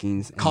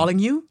Vikings. Calling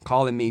you?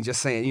 Calling me,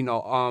 just saying,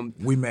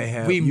 we may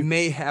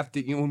have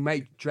to, we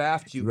might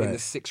draft you in the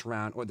 6th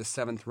round or the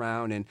 7th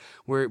round, and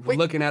we're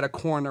looking at a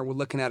corner, we're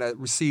looking at a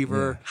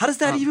receiver. How does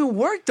that even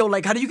work though?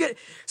 Like, how do you get?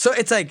 So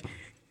it's like,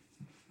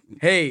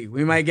 hey,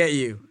 we might get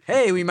you.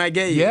 Hey, we might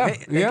get you. Yeah,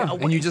 hey,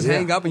 and you just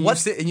hang up and you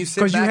sit back.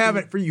 Because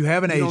you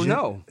have an agent. You don't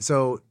know.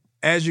 So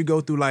as you go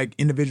through like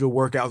individual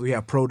workouts, we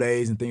have pro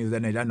days and things of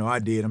that nature. I know I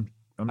did.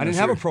 I didn't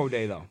have a pro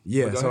day though.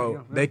 Yeah,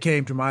 so they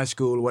came to my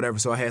school or whatever.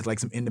 So I had like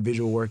some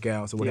individual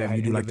workouts or whatever.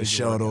 You do like the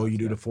shuttle, you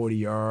do the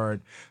 40-yard,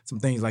 some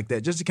things like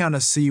that, just to kind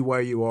of see where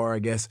you are. I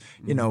guess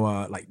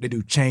like they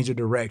do change of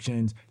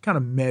directions, kind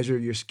of measure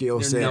your skill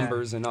set,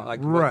 numbers and all,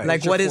 like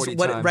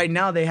what right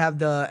now they have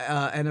the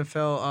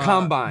NFL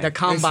combine. The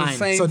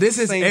combine. So this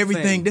is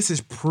everything. Thing. This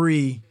is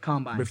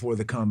combine before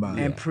the combine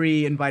and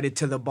pre-invited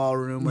to the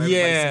ballroom. Where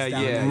everybody sits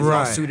down and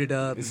all suited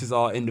up. This is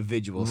all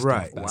individual stuff.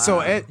 Right. Wow.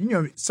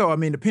 So I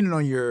mean, depending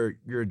on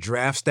your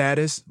draft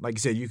status, like you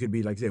said, you could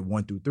be like you said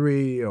 1 through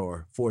 3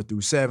 or 4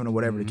 through 7 or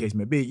whatever the case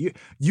may be.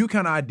 You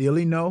kind of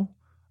ideally know,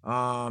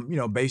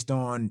 based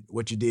on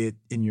what you did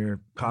in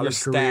your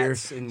college career,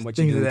 and what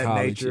things you do of in that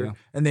college, nature,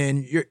 and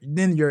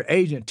then your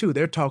agent too.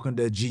 They're talking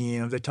to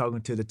GMs, they're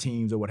talking to the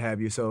teams or what have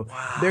you. So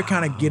they're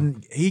kind of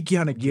getting. He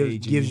kind of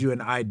gives you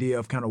an idea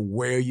of kind of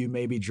where you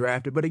may be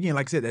drafted. But again,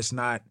 like I said, that's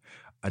not.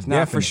 It's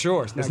not for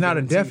sure. It's not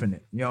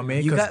indefinite. You know what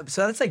I mean?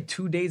 So that's like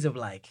 2 days of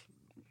like.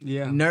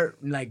 Yeah.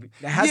 Like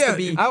it has to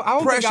be. I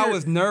don't pressure. think I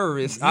was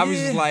nervous. Yeah. I was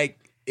just like,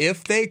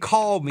 if they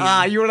call me,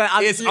 you were like,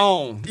 it's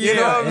on. You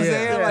know what I'm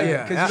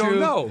saying? Because you don't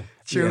know.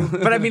 True.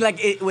 But I mean, like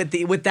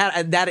with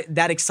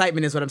that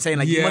excitement is what I'm saying.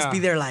 Like you must be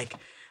there, like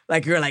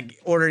you're like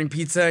ordering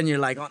pizza and you're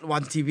like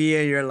watching TV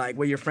and you're like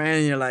with your friend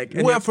and you're like.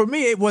 Well, for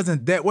me, it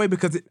wasn't that way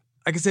because,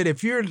 like I said,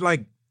 if you're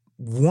like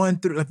 1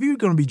 through, if you're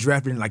going to be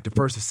drafted in like the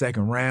first or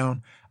second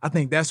round, I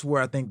think that's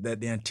where I think that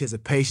the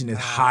anticipation is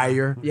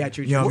higher. Yeah,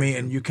 true. You know what I mean?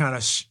 And you kind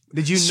of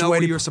did you know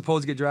where you were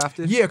supposed to get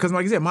drafted? Yeah, because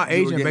like I said, my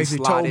agent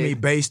basically told me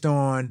slotted. based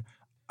on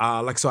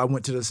so I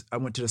went to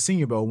the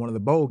Senior Bowl, one of the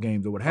bowl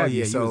games or what have you.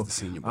 Yeah, So you was the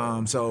Senior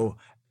Bowl. So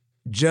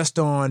just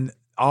on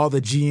all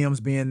the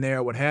GMs being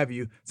there, what have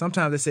you,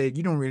 sometimes they say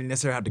you don't really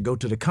necessarily have to go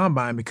to the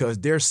combine because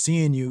they're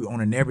seeing you on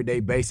an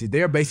everyday basis.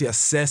 They're basically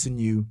assessing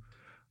you,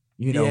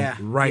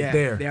 right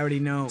there. They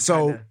already know.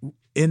 So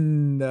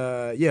in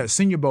the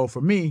Senior Bowl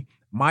for me,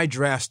 my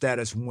draft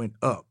status went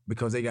up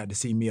because they got to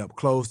see me up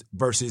close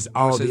versus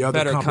all the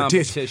other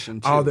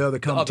competition. All the other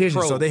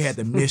competition. So they had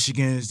the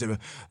Michigans,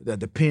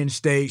 the Penn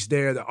States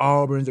there, the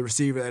Auburns, the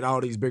receiver at all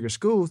these bigger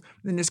schools.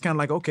 Then it's kind of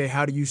like, okay,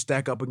 how do you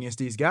stack up against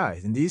these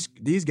guys? And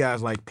these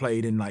guys like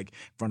played in like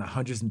front of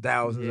hundreds and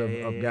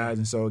thousands of guys.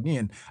 And so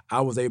again,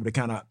 I was able to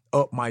kind of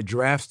up my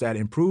draft status,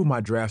 improve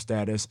my draft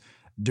status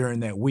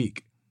during that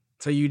week.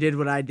 So you did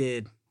what I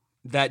did.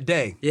 That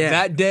day. Yeah.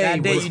 That day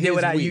was you did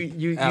what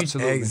you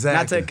absolutely.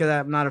 Exactly. Not because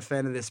I'm not a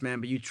fan of this man,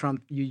 but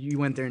you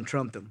went there and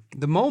trumped him.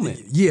 The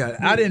moment. Yeah,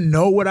 I didn't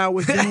know what I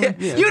was doing.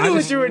 You knew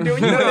what you were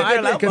doing.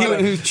 You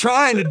He was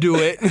trying to do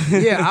it.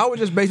 Yeah, I was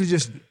just basically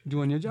just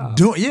doing your job.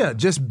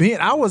 Just being.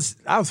 I was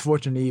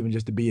fortunate even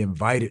just to be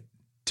invited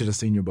to the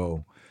Senior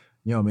Bowl.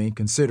 You know what I mean?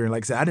 Considering,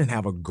 like I said, I didn't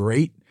have a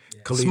great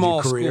collegiate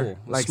small career. School.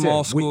 Like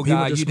small said, school he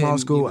guy. went to small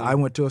school. I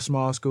went to a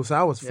small school, so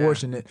I was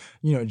fortunate,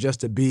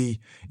 just to be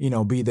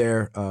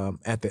there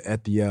at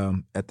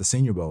the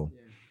Senior Bowl.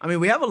 I mean,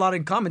 we have a lot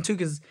in common too,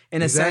 because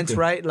in a sense,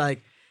 right?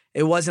 Like,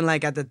 it wasn't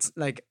like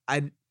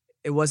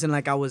it wasn't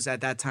like I was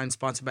at that time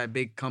sponsored by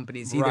big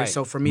companies either. Right.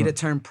 So for me to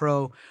turn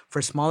pro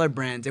for smaller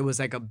brands, it was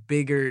like a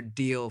bigger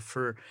deal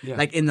for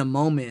like in the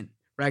moment,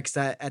 right? Because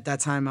at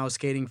that time I was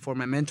skating for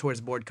my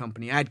mentor's board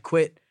company. I had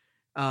quit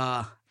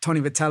Tony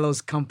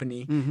Vitello's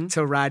company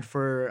to ride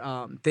for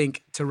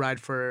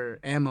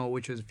Ammo,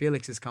 which was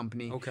Felix's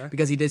company. Okay.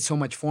 Because he did so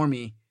much for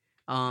me.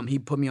 He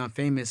put me on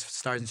Famous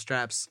Stars and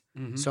Straps.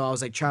 So I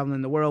was like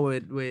traveling the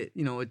world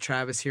with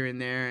Travis here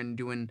and there and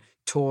doing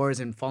tours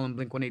and following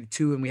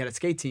Blink-182, and we had a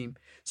skate team.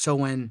 So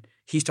when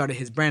he started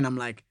his brand, I'm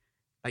like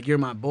you're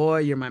my boy,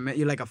 you're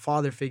like a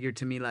father figure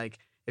to me. Like,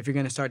 if you're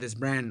gonna start this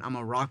brand, I'm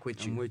gonna rock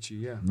with you. I'm with you,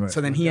 yeah. Right.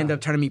 So then he ended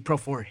up turning me pro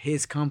for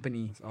his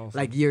company, awesome.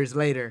 like years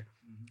later.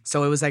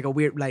 So it was like a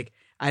weird, like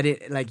I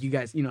did, like you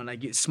guys,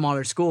 like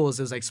smaller schools,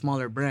 it was like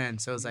smaller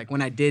brands. So it was like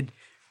when I did,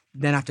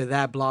 then after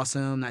that,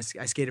 Blossom, I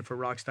skated for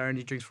Rockstar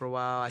Energy Drinks for a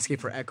while. I skate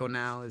for Echo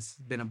now. It's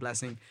been a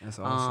blessing. That's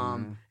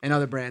awesome, man. And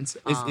other brands.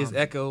 Is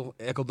Echo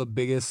the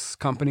biggest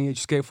company that you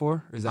skate for?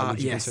 Or is that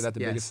what you consider that the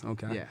biggest?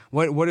 Okay. Yeah.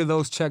 What do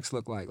those checks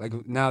look like?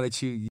 Like now that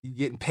you're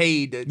getting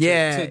paid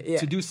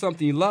to do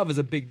something you love is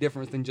a big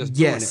difference than just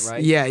doing it,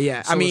 right? Yeah,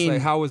 yeah. So I mean, it's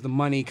like, how is the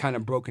money kind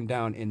of broken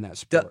down in that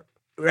sport?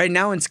 Right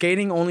now in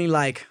skating, only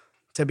like,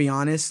 to be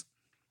honest,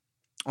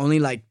 only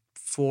like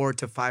 4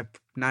 to 5,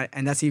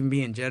 and that's even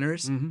being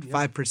generous.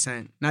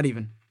 5%, not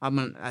even.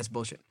 That's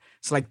bullshit.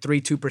 It's like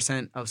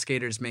 2% of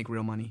skaters make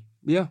real money.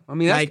 Yeah, I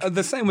mean, that's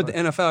the same with the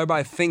NFL.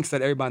 Everybody thinks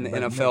that everybody in the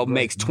NFL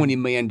makes $20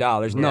 million.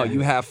 No,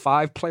 you have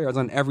 5 players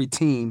on every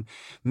team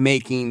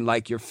making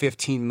like your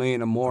 $15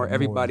 million or more.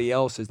 Everybody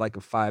else is like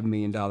a $5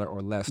 million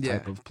or less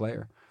type of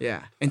player.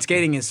 Yeah, and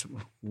skating is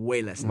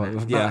way less than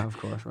that. Yeah, of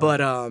course. Right.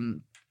 But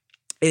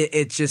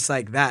it's just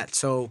like that.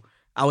 So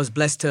I was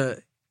blessed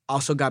to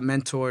also got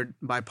mentored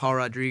by Paul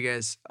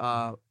Rodriguez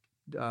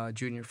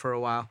Jr. for a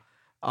while.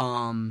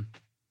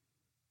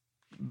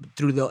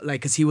 Through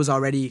because he was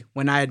already,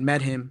 when I had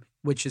met him,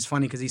 which is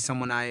funny because he's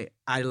someone I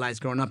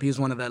idolized growing up. He was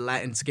one of the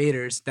Latin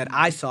skaters that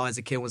I saw as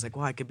a kid. Was like,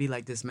 wow, I could be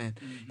like this man.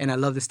 And I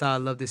love this style. I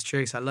love this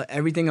tricks. I love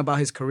everything about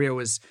his career.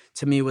 Was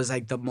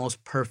like the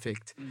most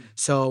perfect.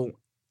 So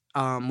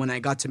when I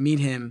got to meet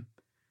him,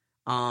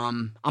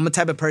 I'm a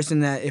type of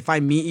person that if I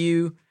meet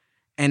you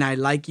and I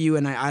like you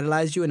and I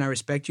idolize you and I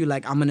respect you,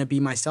 like I'm gonna be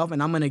myself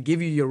and I'm gonna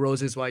give you your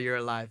roses while you're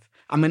alive.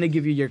 I'm gonna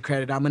give you your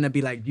credit. I'm gonna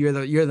be like, you're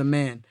the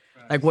man.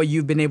 Right. Like what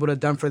you've been able to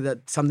done for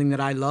something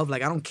that I love.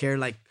 Like I don't care.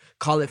 Like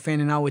call it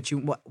fanning out with you,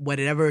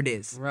 whatever it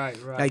is. Right.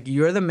 Like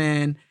you're the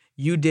man.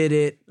 You did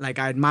it. Like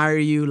I admire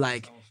you.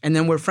 Like and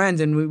then we're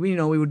friends, and we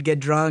would get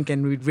drunk,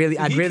 and I'd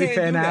really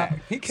fan out.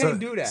 He can't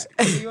do that.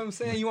 You know what I'm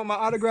saying? You want my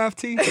autograph,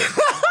 T? You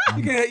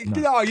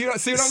don't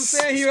see what I'm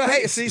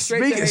saying?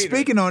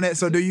 Speaking on that,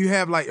 so do you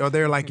have are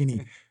there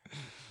any?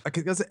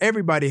 Because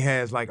everybody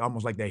has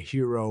almost that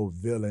hero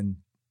villain,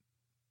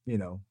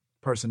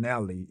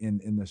 personality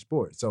in the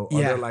sport. So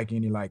are there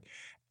any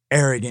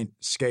arrogant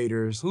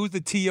skaters? Who's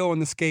the TO in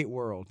the skate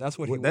world? That's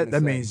what he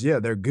that means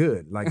they're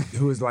good.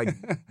 Who is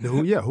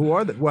who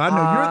are the? Well, I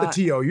know you're the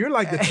TO. You're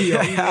the TO.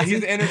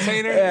 He's the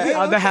entertainer.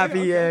 I'm the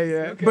happy.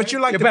 Yeah. Okay. But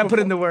you're you put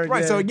in the work,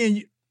 right? Yeah. So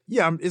again,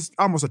 it's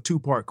almost a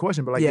 2-part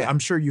question. But I'm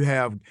sure you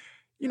have,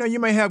 you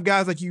may have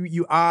guys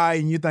you eye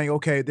and you think,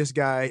 okay, this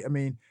guy. I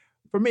mean,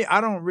 for me,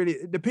 I don't really.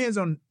 It depends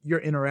on your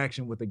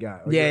interaction with the guy.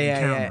 Or your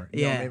encounter,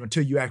 you know what I mean?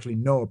 Until you actually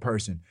know a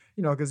person,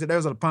 because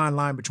there's a fine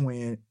line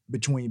between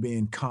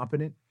being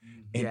competent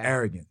and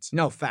arrogance.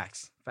 No,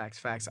 facts.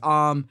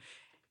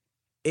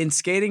 In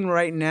skating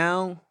right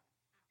now,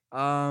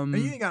 and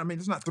you ain't got. I mean,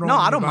 it's not throwing. No,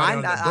 I don't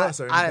mind. On the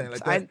bus or anything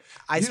like that.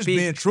 I You're speak, just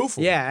being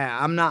truthful. Yeah,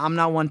 I'm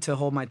not one to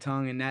hold my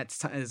tongue, and that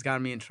has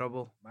gotten me in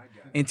trouble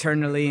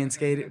internally in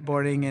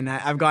skateboarding. And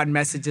I've gotten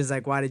messages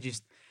like, "Why did you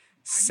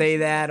say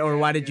that?" or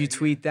 "Why did you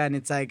tweet that?" And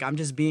it's I'm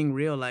just being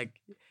real.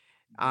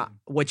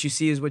 What you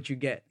see is what you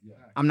get.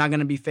 I'm not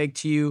gonna be fake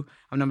to you.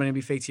 I'm not gonna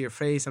be fake to your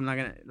face. I'm not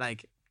gonna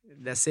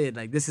that's it.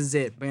 This is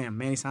it. Bam,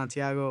 Manny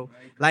Santiago.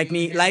 Like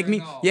me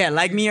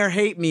or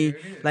hate me.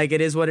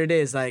 It is what it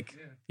is.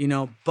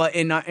 But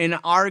in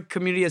our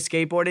community of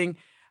skateboarding,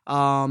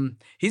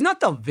 he's not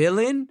the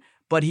villain,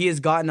 but he has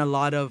gotten a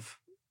lot of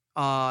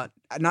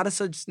not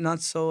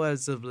so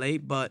as of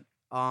late, but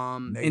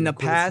in the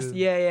past,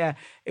 it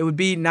would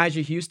be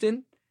Nigel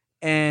Houston.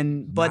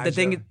 But the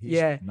thing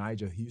is,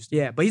 Nigel Houston.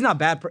 Yeah, but he's not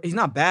bad. He's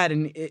not bad,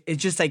 and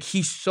it's just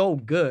he's so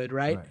good,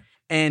 right?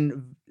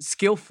 And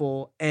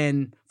skillful,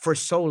 and for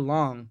so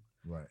long,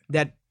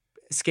 that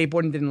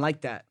skateboarding didn't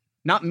like that.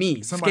 Not me,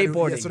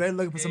 skateboarding. So they're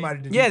looking for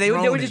somebody to they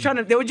were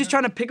just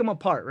trying to pick him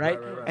apart, right?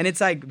 And it's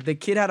the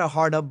kid had a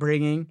hard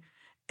upbringing,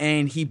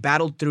 and he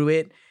battled through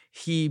it.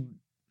 He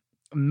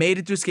made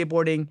it through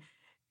skateboarding,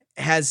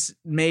 has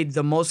made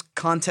the most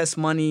contest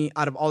money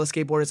out of all the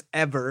skateboarders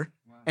ever,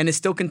 and is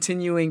still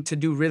continuing to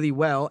do really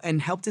well,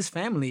 and helped his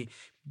family,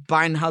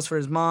 buying a house for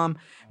his mom,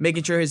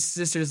 making sure his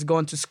sisters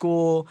going to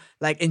school,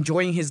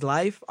 enjoying his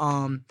life.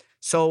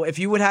 So if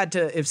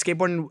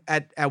skateboarding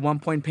at one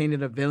point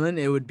painted a villain,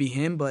 it would be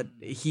him, but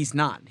he's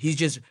not. He's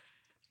just,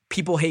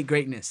 people hate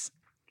greatness,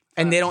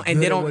 and they don't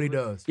what he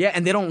does. Yeah,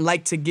 and they don't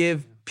like to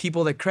give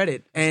people the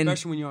credit, and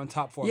especially when you're on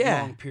top for a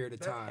long period of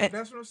time.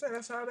 That's what I'm saying.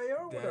 That's how they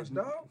are with us,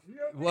 dog.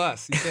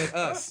 Us. You said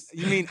us.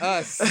 You mean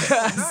us?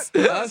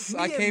 Us.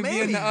 I can't be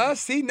in the us.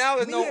 See, now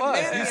there's no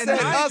us. You said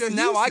us.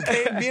 Now I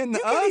can't be in the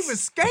us. You can't even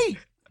skate.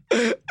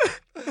 You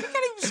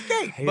can't even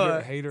skate.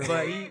 Hater.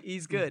 But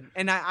he's good,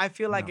 and I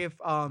feel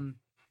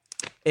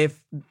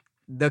if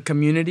the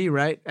community,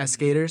 right, as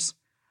skaters,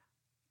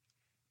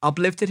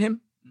 uplifted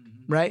him,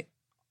 right,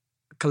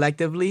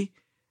 collectively,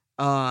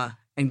 and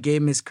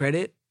gave him his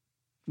credit,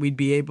 we'd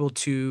be able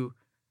to,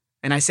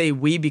 and I say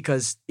we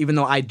because even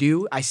though I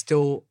do, I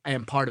still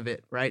am part of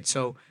it, right?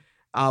 So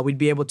we'd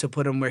be able to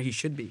put him where he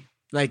should be.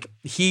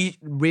 He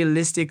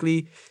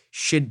realistically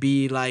should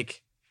be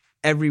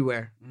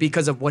everywhere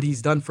because of what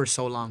he's done for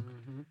so long.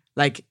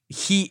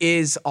 He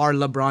is our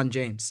LeBron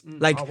James.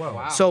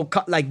 So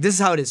this is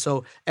how it is.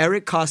 So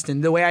Eric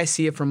Costin, the way I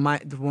see it from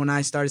when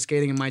I started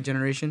skating in my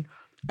generation,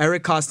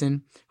 Eric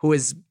Costin, who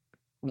is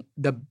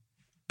the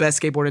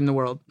best skateboarder in the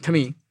world to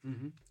me,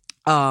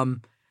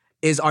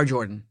 is our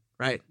Jordan,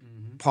 right?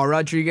 Paul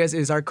Rodriguez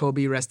is our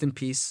Kobe, rest in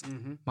peace.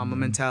 Mamba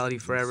mentality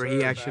forever.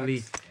 He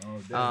actually,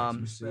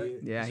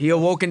 he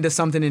awoke into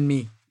something in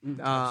me.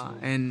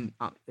 And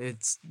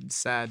it's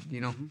sad,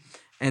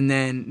 And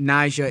then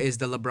Nyjah is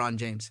the LeBron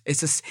James.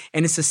 It's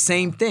the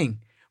same thing,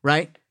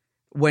 right?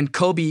 When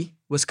Kobe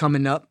was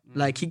coming up,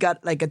 he got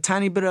a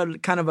tiny bit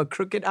of kind of a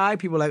crooked eye.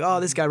 People were like, oh,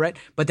 this guy, right?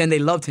 But then they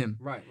loved him.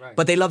 Right.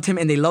 But they loved him,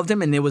 and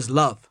it was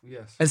love.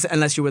 Yes.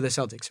 Unless you were the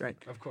Celtics, right?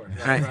 Of course.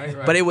 Right.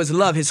 But it was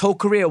love. His whole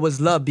career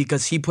was love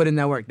because he put in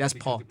that work. That's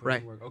Paul,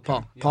 right? Okay.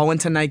 Paul. Yeah. Paul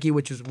went to Nike,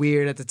 which was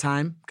weird at the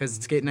time because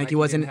Nike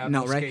wasn't,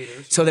 right?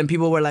 Skaters, so then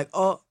people were like,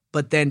 oh,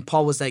 but then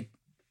Paul was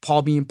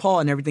Paul being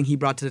Paul and everything he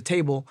brought to the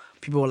table,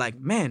 people were like,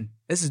 man,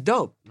 this is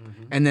dope.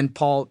 And then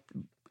Paul,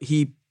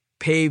 he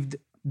paved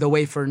the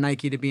way for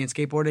Nike to be in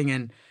skateboarding,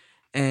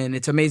 and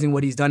it's amazing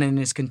what he's done and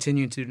is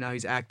continuing to do now.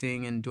 He's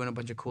acting and doing a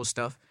bunch of cool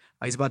stuff.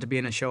 He's about to be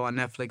in a show on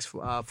Netflix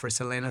for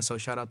Selena, so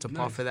shout out to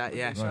Paul for that.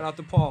 Yeah, shout out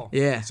to Paul.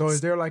 Yeah. So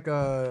is there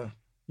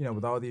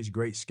with all these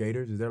great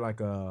skaters, is there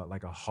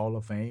a Hall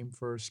of Fame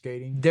for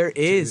skating? There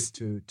is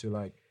to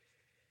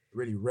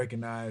really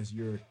recognize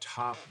your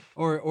top,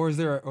 or is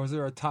there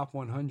a top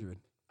 100?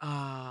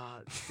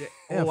 I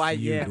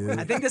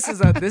think this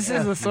is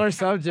a sore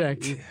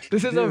subject.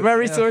 This is a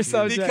very sore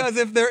subject. Because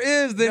if there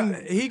is,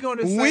 then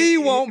we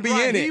won't be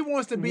in it. He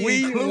wants to be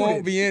included. We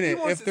won't be in it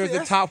if there's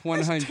a top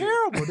 100. It's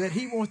terrible that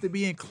he wants to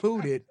be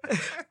included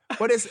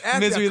But it's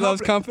actually Misery loves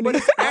company. But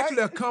it's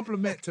actually a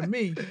compliment to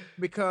me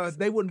because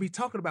they wouldn't be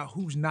talking about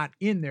who's not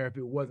in there if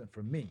it wasn't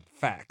for me.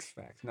 Facts.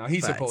 No,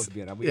 he's supposed to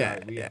be in that.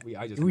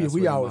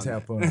 We always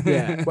have fun.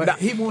 Yeah. But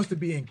he wants to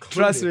be included.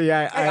 Trust me,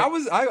 I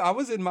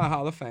was in my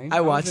Hall of Fame.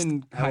 I was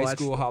in watched. high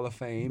school Hall of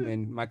Fame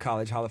and my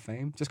college Hall of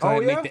Fame. Just because I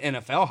didn't make the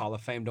NFL Hall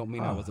of Fame don't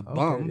mean I was a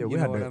bum. Yeah, you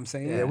know what I'm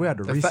saying? Yeah, we had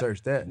to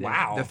research that.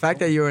 Wow. The fact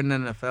that you're in the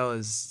NFL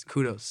is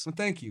kudos. Well,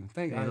 thank you.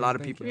 A lot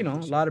of people, a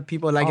lot of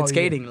people like it's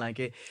skating.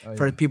 Like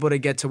for people to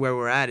get to where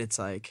we're at, it's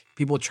like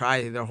people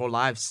try their whole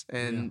lives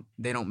and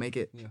they don't make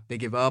it. Yeah. They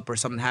give up or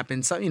something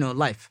happens. So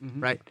life,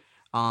 right?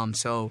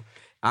 So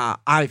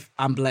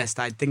I'm blessed.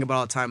 I think about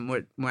all the time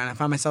when I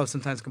find myself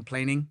sometimes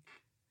complaining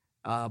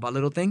about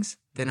little things.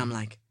 Then I'm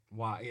like,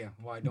 why? Yeah,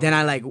 why? Then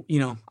I like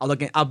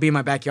I'll be in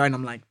my backyard and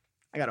I'm like,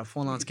 I got a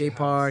full-on skate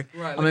park.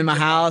 Right, I'm in my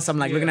house. I'm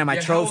like looking at my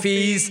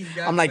trophies.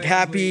 I'm like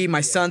happy. My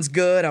son's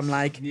good. I'm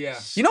like,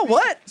 you know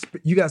what?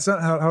 You got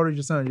son? How old is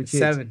your son? Your kids?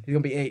 7. He's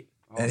gonna be 8.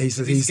 And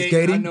he's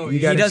skating. He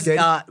does.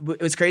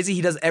 It's crazy.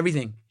 He does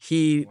everything.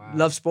 He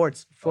loves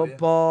sports,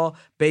 football,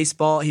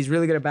 baseball. He's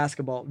really good at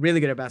basketball.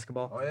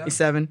 Oh, yeah? He's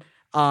 7.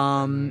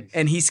 Nice.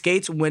 And he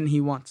skates when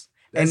he wants.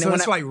 And so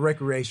it's like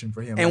recreation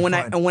for him. And when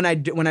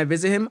I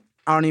visit him,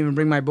 I don't even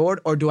bring my board.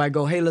 Or do I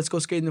go, hey, let's go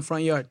skate in the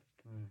front yard?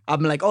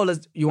 I'm like, oh,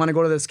 you want to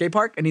go to the skate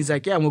park? And he's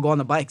like, yeah, and we'll go on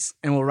the bikes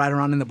and we'll ride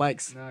around in the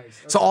bikes. Nice. Okay.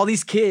 So all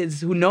these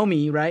kids who know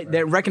me, right,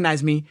 that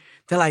recognize me,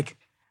 they're like,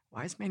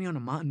 why is Manny on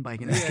a mountain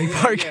bike in the skate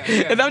park?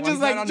 Yeah. And I'm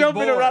just like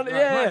jumping around.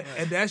 Right.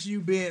 And that's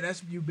you being a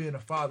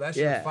father. That's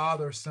your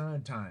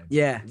father-son time.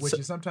 Yeah. Which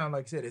is sometimes,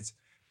 like I said, it's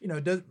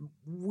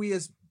we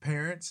as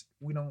parents,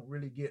 we don't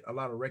really get a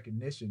lot of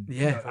recognition.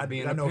 Yeah. I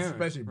know,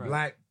 especially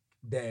black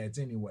dads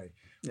anyway.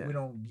 Yeah. We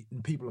don't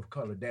get people of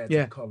color, dads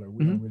of color.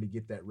 We don't really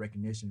get that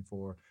recognition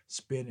for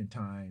spending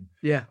time.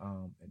 Yeah.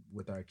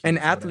 With our kids. And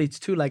athletes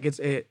too. Like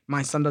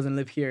my son doesn't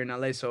live here in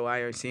LA, so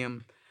I see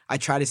him. I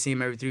try to see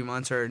him every 3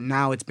 months. Or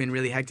now it's been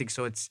really hectic,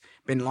 so it's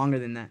been longer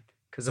than that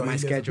because of my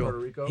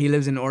schedule. He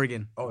lives in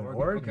Oregon. Oh, in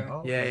Oregon. Okay.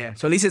 Oh, yeah.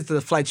 So at least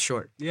the flight's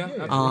short. Yeah.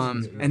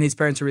 And his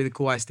parents are really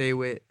cool. I stay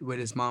with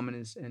his mom and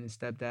his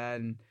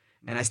stepdad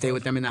and I stay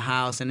with them in the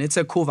house, and it's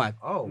a cool vibe.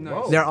 Oh,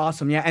 nice. They're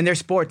awesome, yeah, and they're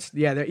sports,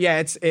 yeah,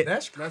 That's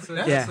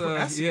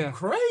crazy.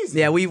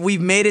 Yeah,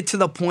 we've made it to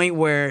the point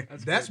where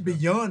that's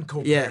beyond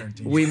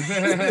co-parenting.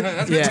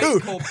 Yeah,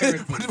 dude,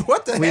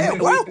 what the hell?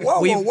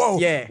 Whoa,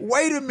 yeah.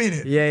 Wait a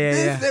minute.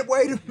 Yeah.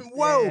 Wait a minute.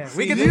 Whoa, yeah.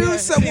 We can do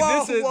some.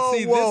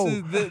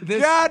 Whoa.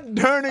 God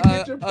darn it!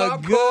 Get your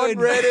popcorn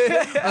ready.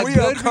 A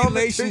good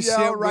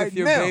relationship with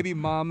your baby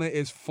mama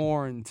is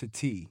foreign to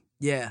T.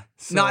 Yeah.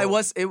 So, no, it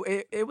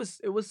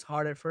was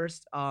hard at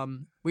first.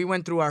 We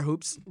went through our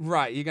hoops.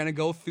 Right. You're gonna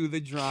go through the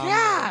drama.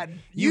 God,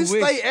 you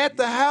stay at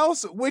the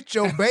house with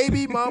your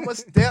baby mama,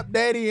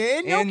 stepdaddy,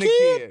 and your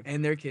kid?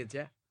 And their kids,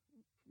 yeah.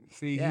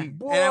 See,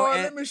 boy,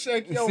 let me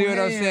shake your hand. See what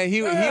I'm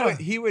saying?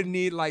 He would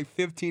need like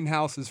 15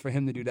 houses for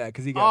him to do that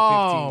because he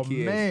got 15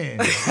 kids. Man.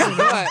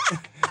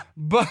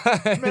 But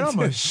man, I'm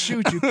gonna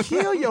shoot you.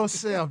 Kill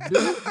yourself,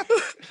 dude.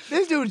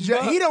 This dude,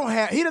 he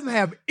doesn't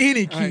have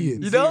any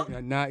kids. You know?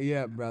 Not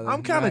yet, brother.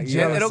 I'm kind of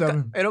jealous of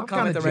him. It'll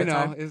come at the right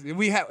time.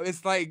 We have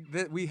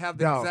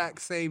the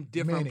exact same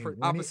different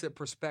opposite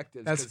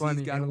perspectives. That's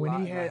funny. And when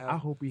I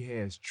hope he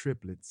has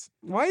triplets.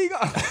 Why you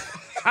got?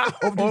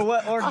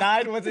 or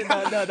 9? Was it the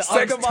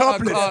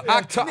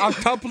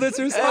octuplets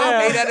or something?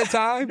 8 at a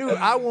time, dude.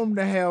 I want him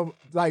to have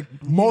like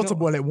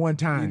multiple at one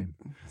time.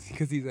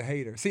 Because he's a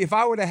hater. See, if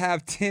I were to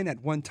have 10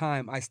 at one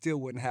time, I still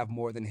wouldn't have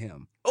more than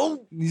him.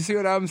 Oh, you see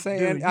what I'm saying?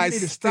 Dude, you need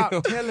to stop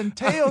telling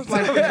tales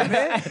like that,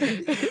 man.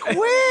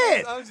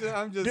 Quit.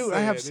 I'm just dude, saying,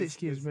 I have 6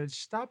 kids, man.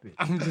 Stop it.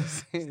 I'm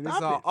just saying.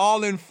 It's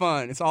all in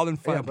fun. It's all in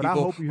fun. Yeah, but I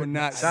hope we're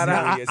not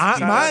serious.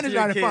 Mine is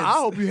not in fun. I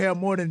hope you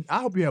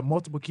have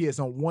multiple kids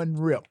on one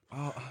rip.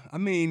 I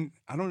mean,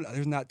 I don't know.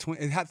 There's not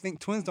twins. I think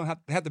twins they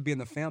have to be in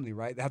the family,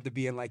 right? They have to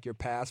be in like your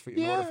past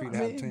in order for you to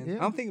have twins. Yeah. I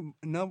don't think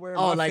nowhere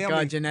in my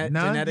family.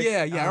 Genetics?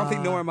 Yeah. I don't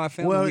think nowhere in my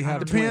family we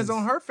have twins. Well, it depends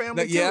on her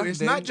family too.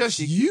 It's not just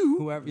you.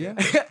 Whoever, yeah.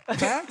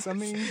 Facts. I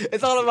mean,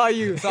 it's all about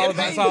you. It's all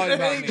about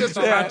me. Ain't just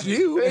about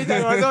you. It's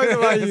always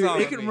about you.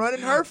 It can run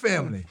in her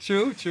family.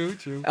 True.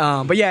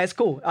 But yeah, it's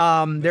cool.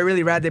 They're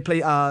really rad. They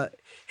play.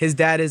 His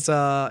dad is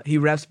he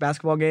refs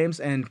basketball games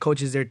and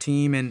coaches their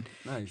team, and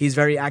he's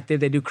very active.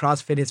 They do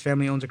CrossFit. His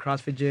family owns a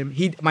CrossFit gym.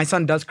 My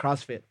son does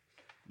CrossFit.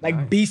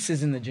 Like Beast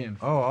is in the gym.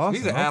 Oh, awesome.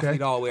 He's an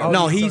athlete all the way up.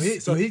 No,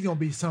 he's gonna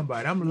be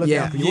somebody. I'm gonna look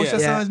out for you. What's your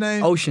son's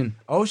name? Ocean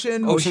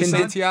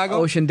Santiago.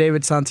 Ocean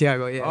David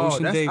Santiago. Yeah.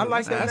 Ocean David. I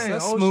like that name.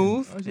 That's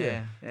smooth.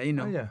 Yeah, you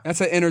know. Yeah. That's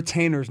an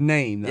entertainer's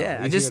name. Though.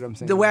 Yeah,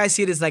 the way I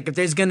see it is like if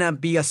there's gonna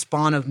be a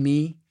spawn of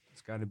me,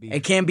 it's gotta be.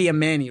 It can't be a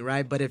Manny,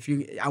 right? But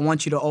I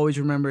want you to always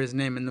remember his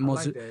name. And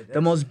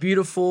the most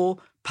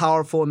beautiful,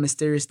 powerful, and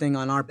mysterious thing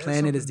on our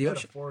planet is the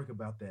ocean. Metaphoric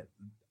about that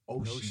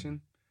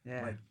ocean.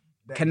 Yeah. Like,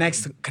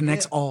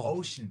 connects all.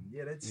 Ocean.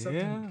 Yeah, that's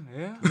something.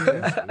 Yeah.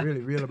 That's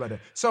really real about that.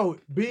 So,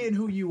 being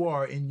who you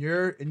are in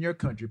your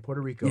country,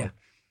 Puerto Rico,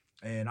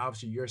 and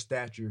obviously your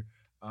stature,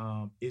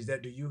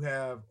 do you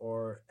have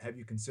or have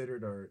you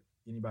considered or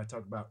anybody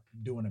talk about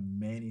doing a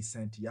Manny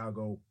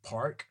Santiago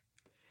Park?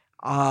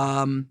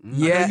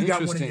 Yeah, you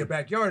got one in your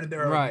backyard, and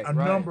there are a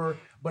number.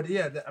 But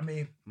yeah, I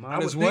mean, I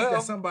would think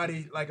that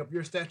somebody like of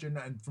your stature,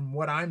 and from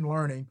what I'm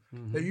learning,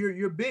 that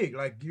you're big,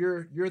 like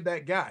you're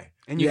that guy,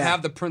 and you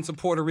have the Prince of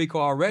Puerto Rico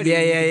already.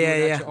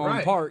 Yeah. Your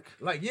own park.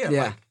 Like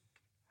like.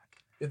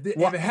 If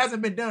it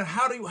hasn't been done,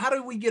 how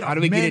do we get? How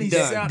do we get it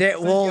done?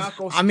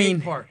 I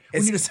mean, park? We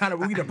need to sign up.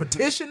 We need a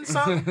petition,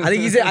 something.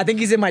 I think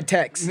he's in my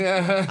text.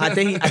 I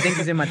think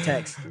he's in my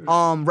text.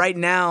 Right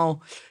now,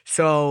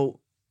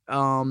 so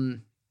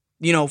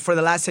you know, for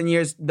the last 10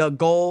 years, the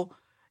goal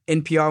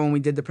in PR when we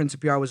did the Prince of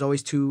PR was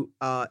always to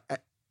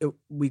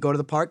we go to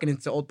the park and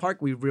it's the old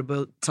park. We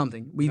rebuild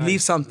something. We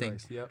leave something,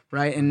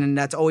 right? And then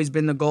that's always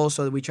been the goal.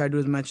 So that we try to do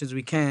as much as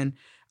we can.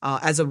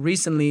 As of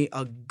recently,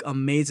 an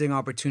amazing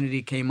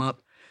opportunity came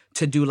up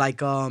to do like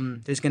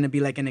there's gonna be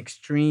like an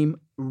extreme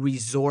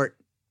resort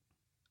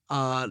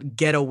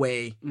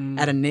getaway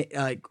at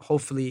a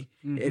hopefully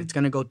it's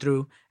gonna go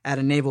through at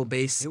a naval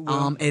base.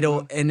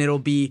 It'll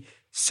be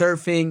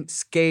surfing,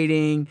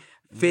 skating,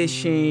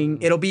 fishing.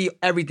 It'll be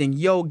everything.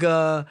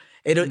 Yoga.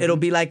 It'll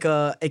be like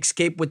a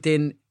escape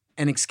within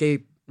an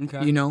escape.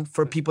 Okay. You know,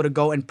 for people to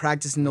go and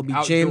practice, and there'll be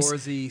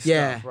outdoorsy gyms.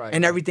 Stuff, right,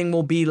 and everything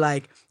will be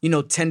like, you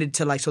know, tended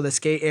to like, so the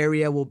skate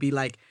area will be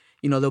like,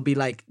 you know, there'll be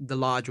like the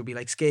lodge will be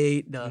like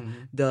skate,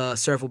 the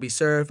surf will be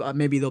surf.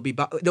 Maybe there'll be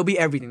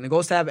everything. The goal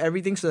is to have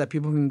everything so that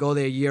people can go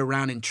there year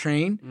round and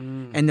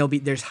train. And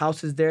there's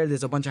houses there.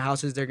 There's a bunch of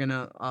houses they're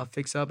gonna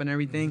fix up and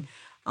everything.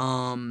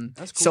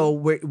 That's cool. So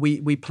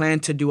we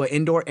plan to do an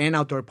indoor and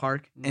outdoor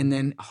park, and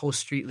then a whole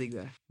street league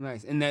there.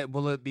 Nice. And that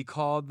will it be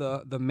called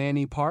the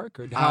Manny Park,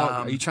 or how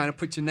are you trying to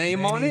put your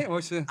name on it?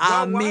 Or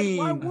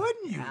why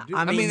wouldn't you?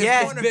 I mean,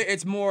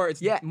 it's more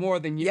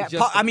than you.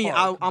 Just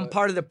I'm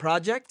part of the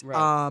project. Right.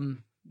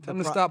 Tell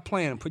them to stop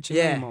playing and put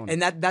your name on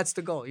it. And that's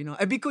the goal. You know,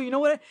 it'd be cool. You know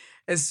what?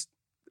 As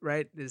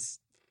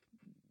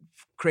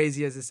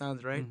crazy as it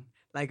sounds, right?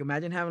 Like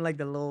imagine having like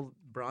the little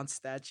bronze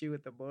statue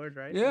with the board,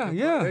 right? Yeah. He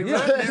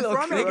has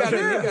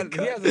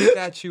a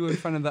statue in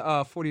front of the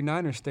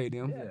 49ers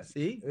stadium. Yeah.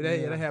 See?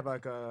 They have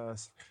like a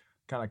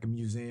kind of like a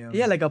museum.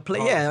 Yeah, like a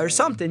or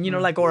something, you know,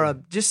 like or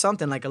just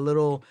something like a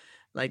little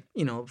like,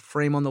 you know,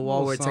 frame on the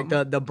wall where it's like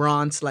the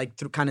bronze like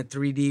kind of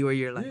 3D where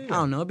you're like, I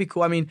don't know, it'd be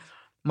cool. I mean,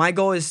 my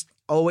goal is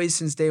always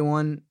since day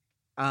one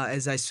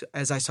as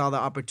I saw the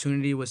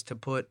opportunity was to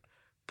put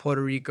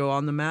Puerto Rico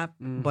on the map,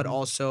 but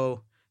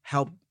also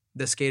help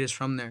the skaters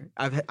from there.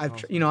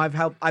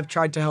 I've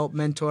tried to help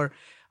mentor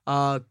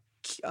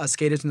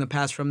skaters in the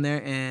past from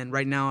there, and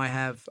right now I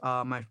have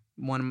the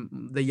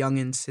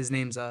youngins. His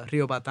name's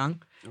Rio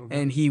Batang,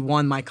 and he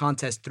won my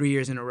contest 3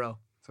 years in a row.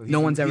 So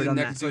no one's ever done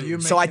that.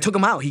 So I took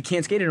him out. He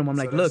can't skate anymore. I'm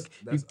like, look,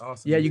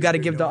 awesome. You got to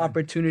give the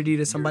opportunity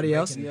to somebody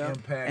else.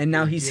 And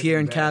now he's here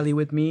in Cali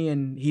with me,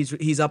 and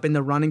he's up in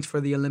the runnings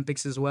for the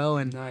Olympics as well.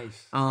 And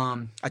nice.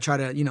 I try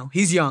to, you know,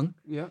 he's young,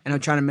 and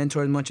I'm trying to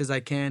mentor as much as I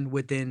can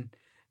within.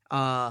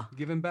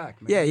 Giving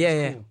back, man.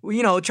 Yeah. Cool. Well,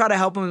 you know, try to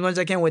help him as much as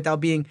I can without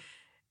being,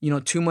 you know,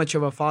 too much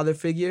of a father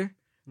figure.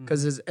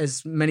 Because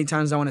as many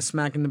times I want to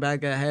smack in the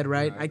back of the head,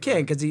 right? I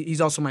can't because he's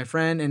also my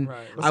friend, and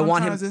I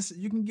want him.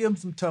 You can give him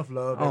some tough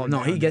love. Oh no,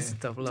 he gets some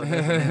tough love.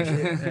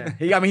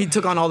 He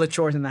took on all the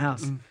chores in the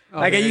house.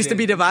 Like it used to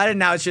be divided.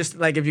 Now it's just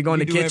like if you go in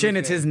the kitchen,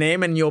 it's his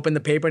name, and you open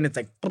the paper, and it's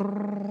like.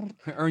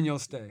 Earn your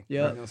stay.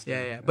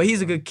 Yeah. But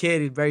he's a good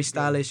kid. He's very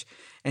stylish,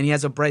 and he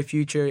has a bright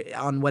future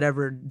on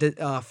whatever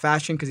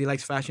fashion because he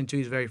likes fashion too.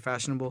 He's very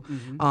fashionable.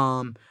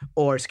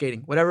 Or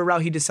skating, whatever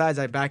route he decides,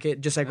 I back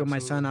it. Just like with my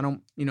son, I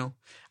don't. You know,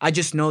 I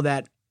just know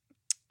that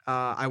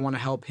I want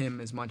to help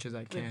him as much as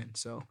I can.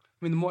 So.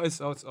 I mean, the more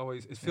it's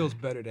always it feels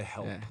better to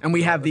help. And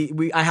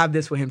I have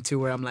this with him too,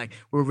 where I'm like,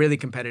 we're really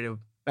competitive.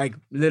 Like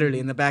literally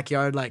in the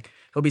backyard, like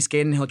he'll be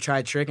skating, he'll try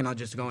a trick, and I'll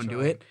just go and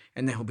do it,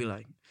 and then he'll be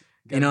like.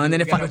 You know, and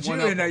then if you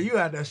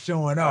out there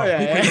showing off.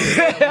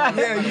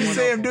 You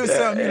see him do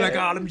something, you're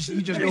like,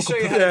 you just go show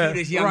you how to do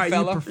this, young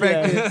fella. You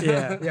perfect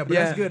it. But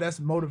that's good. That's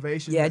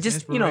motivation. Yeah,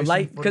 just, you know,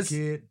 like, because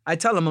I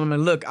tell him, I'm like,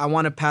 look, I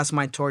want to pass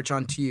my torch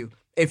on to you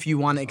if you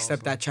want to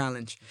accept that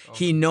challenge. Awesome.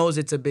 He knows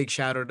it's a big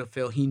shadow to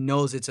fill. He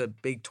knows it's a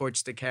big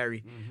torch to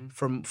carry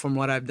from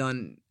what I've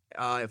done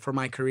for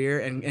my career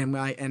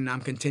and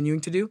I'm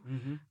continuing to do.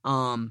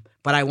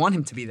 But I want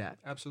him to be that.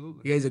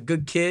 Absolutely. He's a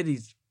good kid.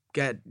 He's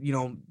got, you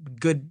know,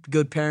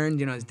 good parent.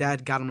 You know, his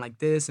dad got him like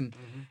this, and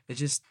it's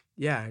just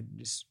I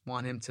just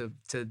want him to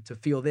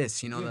feel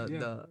this. You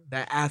know,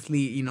 that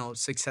athlete. You know,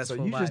 successful.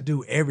 So you just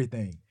do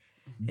everything.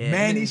 Yeah.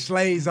 Manny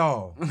slays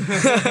all.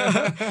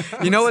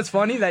 You know what's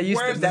funny? That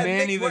used Where's to that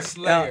Manny the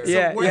Slayer.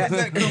 So where does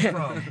that come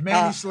from?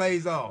 Manny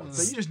slays all.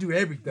 So you just do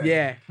everything.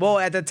 Yeah. Well,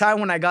 at the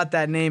time when I got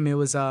that name, it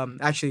was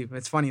actually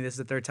it's funny. This is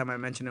the third time I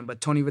mentioned him,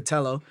 but Tony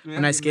Vitello,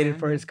 and I skated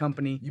for his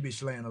company. You be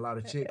slaying a lot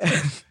of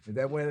chicks. Is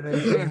that where it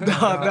is? No.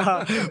 I'm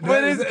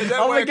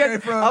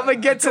gonna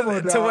get to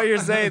what you're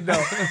saying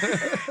though.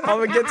 I'm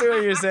gonna get to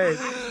what you're saying.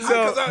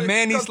 So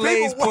Manny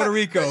slays Puerto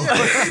Rico.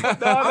 I'm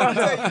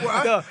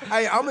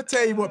gonna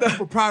tell you what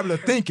people probably are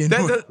thinking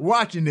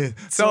watching this.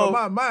 So in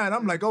my mind,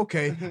 I'm like,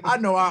 okay, I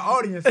know our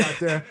audience out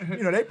there.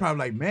 You know, they probably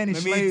like Manny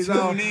slays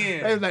all.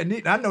 They was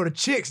like, I know the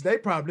chicks. They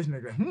probably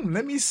listening. Like,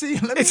 let me see.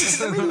 Let me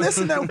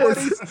listen to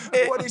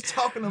what he's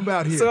talking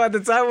about here. So at the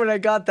time when I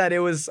got that, it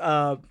was.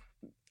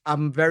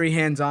 I'm very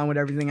hands-on with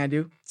everything I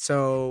do.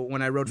 So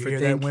when I wrote for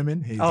Think, that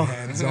women, he's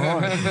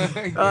hands-on.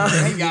 He got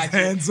you.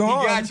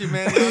 Hands-on. He got you,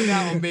 man. On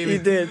that one, baby. He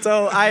did.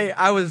 So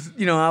I was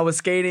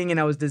skating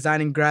and I was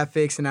designing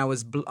graphics and I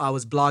was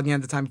blogging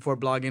at the time before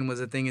blogging was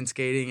a thing in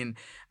skating, and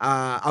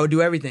I would do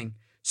everything.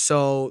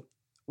 So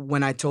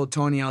when I told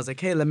Tony, I was like,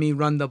 hey, let me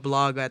run the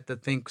blog at the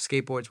Think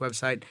Skateboards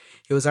website.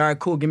 He was, all right,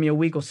 cool. Give me a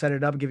week. We'll set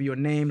it up. Give you a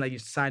name. Like, you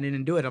sign in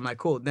and do it. I'm like,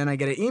 cool. Then I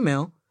get an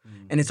email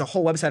and it's a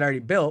whole website already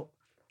built.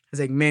 It's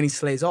like Manny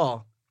slays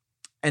all.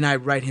 And I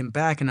write him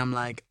back and I'm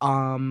like,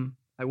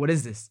 what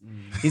is this?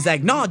 He's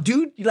like, no,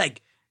 dude,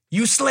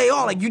 you slay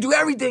all, like you do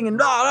everything and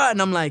blah, blah.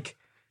 And I'm like,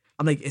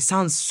 it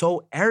sounds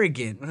so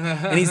arrogant.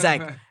 And he's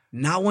like,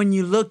 not when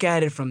you look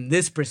at it from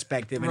this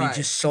perspective. And he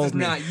just sold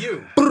me. Not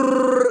you.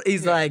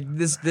 He's like,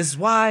 this is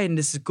why, and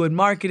this is good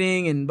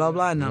marketing and blah,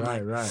 blah. And I'm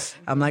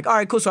I'm like, all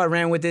right, cool. So I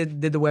ran with it,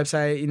 did the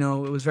website,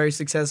 it was very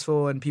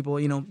successful, and people,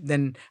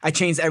 then I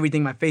changed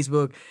everything, my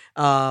Facebook,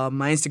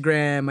 my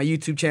Instagram, my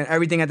YouTube channel,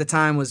 everything at the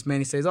time was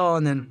Manny Slays All,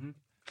 and then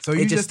so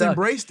you just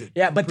embraced it.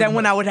 Yeah, but then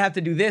when I would have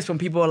to do this, when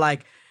people are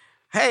like,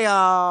 hey,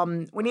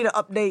 we need to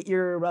update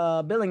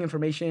your billing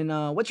information,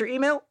 what's your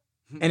email?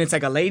 And it's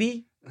like a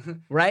lady.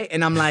 Right?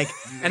 And I'm like,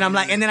 and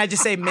then I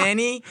just say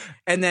Manny,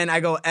 and then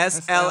I go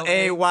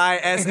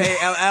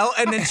SLAYSALL,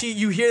 and then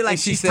you hear like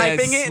she's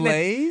typing it. And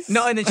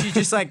then she's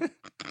just like,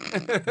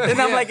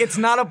 and I'm like, it's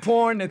not a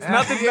porn, it's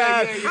nothing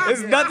bad,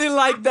 it's nothing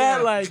like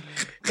that. Like,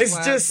 it's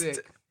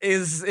classic.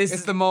 Just,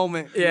 it's the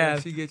moment. Yeah.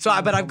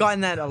 But I've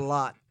gotten that a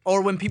lot.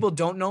 Or when people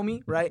don't know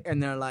me, right?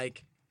 And they're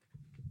like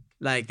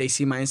they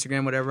see my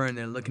Instagram, whatever, and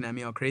they're looking at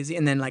me all crazy.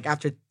 And then like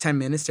after 10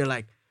 minutes, they're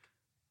like,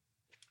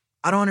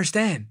 I don't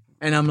understand.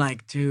 And I'm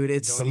like, dude,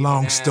 it's a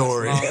long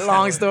story.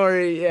 Long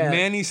story, yeah.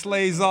 Manny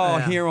slays all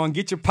here on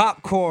Get Your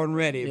Popcorn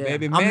Ready,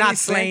 baby. I'm not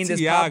slaying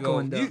this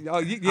popcorn, though.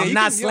 I'm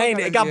not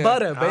slaying it. It got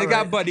butter, baby. It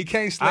got butter. You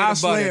can't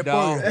slay the butter,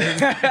 dog. You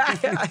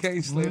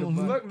can't slay the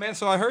butter. Look, man,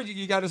 so I heard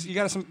you got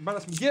some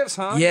gifts,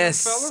 huh?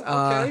 Yes.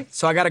 Okay.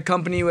 So I got a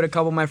company with a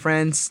couple of my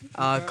friends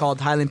called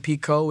Highland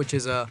Peak Co., which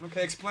is a...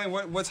 Okay, explain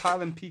what's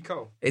Highland Peak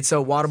Co.? It's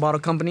a water bottle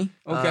company.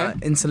 Okay.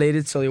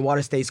 Insulated, so your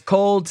water stays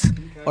cold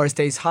or it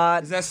stays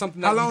hot. Is that something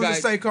that How long does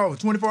it stay cold?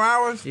 24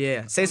 hours?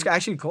 Yeah. Stays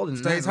actually cold in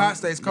Stays hot,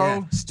 stays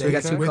cold. Yeah.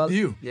 So we got with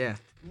you. Yeah.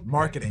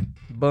 Marketing.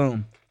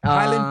 Boom.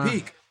 Highland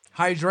Peak.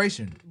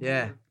 Hydration.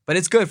 Yeah. But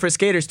it's good for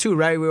skaters too,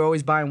 right? We're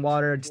always buying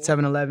water at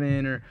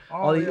 7-Eleven or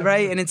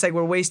right? And it's like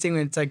we're wasting,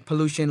 it's like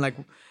pollution, like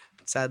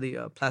sadly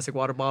plastic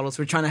water bottles.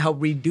 We're trying to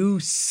help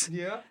reduce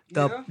the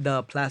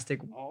plastic,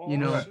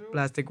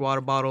 plastic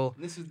water bottle.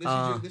 This is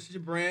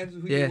your brand,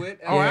 who you with?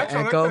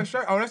 Echo.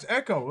 That's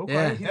Echo.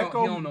 Okay. He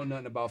don't know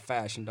nothing about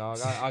fashion, dog.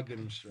 I'll get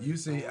him straight. You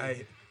see,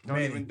 Don't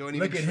even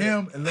look at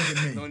him and look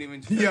at me. Don't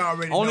even. You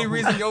already Only know.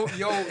 reason your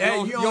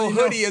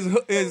hoodie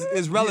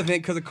is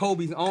relevant because of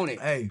Kobe's on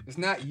it. Hey, it's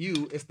not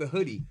you. It's the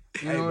hoodie.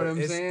 You know what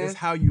I'm saying? It's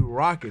how you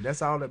rock it.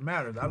 That's all that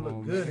matters. I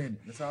look good in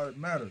it. That's all that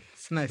matters.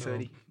 It's a nice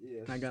hoodie.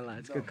 Not gonna lie,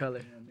 it's a good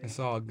color. It's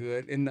all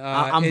good. And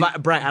I'm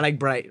bright. I like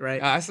bright,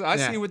 right? I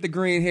see you with the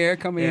green hair.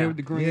 Coming in with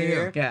the green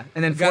hair. Yeah,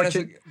 and then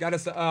got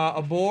us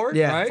a board.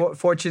 Yeah, right?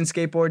 Fortune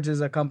Skateboards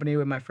is a company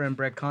with my friend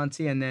Brett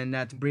Conti, and then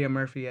that's Bria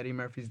Murphy, Eddie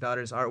Murphy's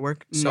daughter's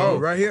artwork. So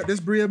right here,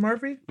 this Bria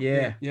Murphy.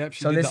 Yeah. Yep.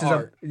 So this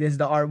is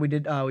the art we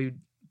did. We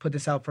put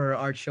this out for her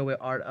art show with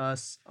Art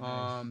Us.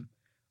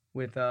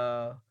 With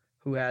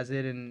Who Has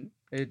It, and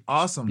it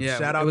awesome. Yeah,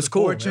 shout out it was to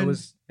cool. Fortune. It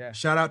was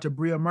shout out to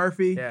Bria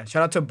Murphy. Yeah,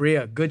 shout out to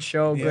Bria. Good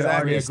show, good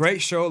artist.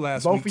 Great show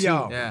last week. Both of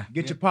y'all. Too. Yeah.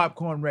 Get your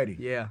popcorn ready.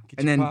 Yeah.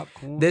 And then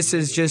this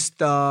is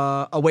just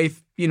a way,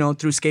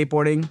 through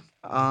skateboarding,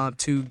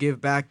 to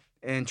give back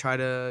and try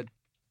to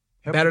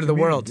better the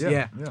world.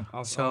 Yeah.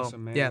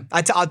 Awesome, man. Yeah.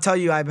 I'll tell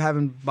you, I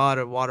haven't bought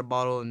a water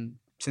bottle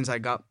since I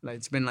got,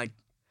 it's been like,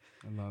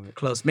 I love it.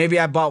 Close. Maybe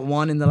I bought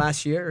one in the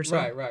last year or so.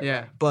 Right.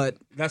 Yeah, but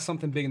that's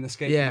something big in the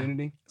skate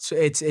community. So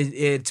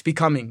it's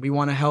becoming. We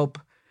want to help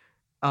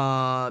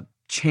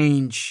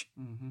change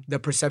the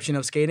perception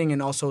of skating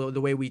and also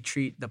the way we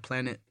treat the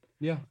planet.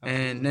 Yeah.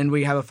 Absolutely. And then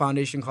we have a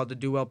foundation called the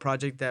Do Well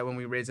Project that when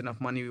we raise enough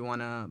money, we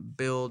want to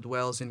build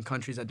wells in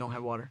countries that don't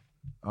have water.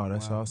 Oh,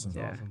 that's awesome.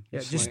 Yeah. Awesome.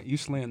 Yeah, you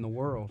slaying the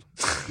world.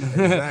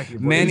 Exactly.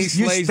 Manny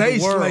slays the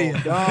world. Slaying,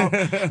 dog.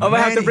 I'm gonna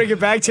have to bring it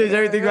back, change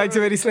everything back to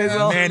Manny slays the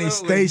world. Manny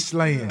stay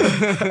slaying.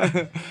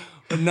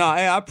 No,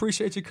 hey, I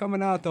appreciate you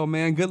coming out though,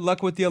 man. Good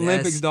luck with the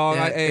Olympics, dog.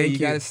 Yeah, Hey, you you.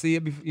 got to see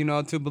it,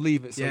 to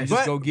believe it. So Yeah.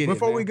 just go get it.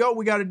 Before we man. go,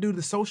 we got to do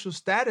the social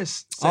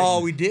status segment.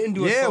 Oh, we didn't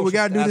do a Yeah, social. we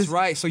gotta do That's this.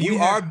 right. So you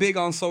are big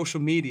on social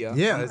media.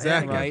 Yeah,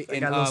 exactly. Right. I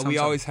And got a little we something.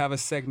 always have a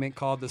segment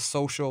called the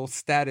social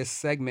status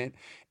segment,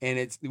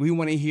 and we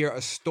want to hear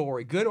a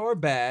story, good or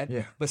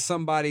bad, but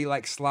somebody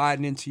like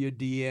sliding into your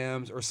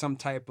DMs or some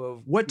type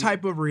of What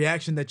type of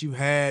reaction that you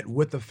had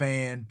with the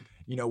fan,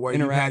 where you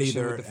had Interaction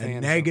either with the a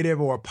fan.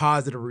 negative or a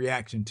positive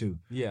reaction to?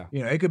 Yeah.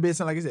 It could be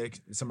something like I said,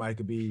 somebody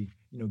could be,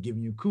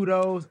 giving you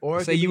kudos,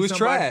 or it Say could you be was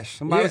somebody, trash.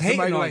 Somebody was hating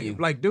on like, you.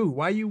 Like, dude,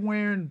 why you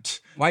wearing?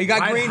 Why you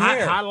got green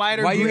hair?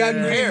 Highlighter. Why you got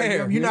green hair?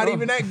 hair? You're not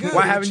even that good.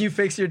 Why haven't you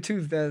fixed your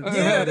tooth? that type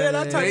There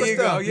of you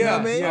stuff. go. You know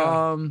what I mean?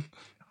 Yeah.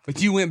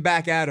 But you went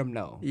back at him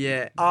though.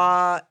 Yeah.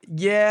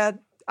 Yeah.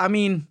 I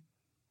mean,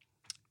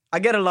 I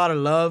get a lot of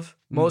love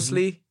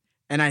mostly,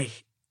 and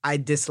I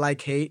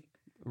dislike hate.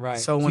 Right.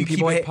 So when you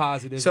people keep it hate,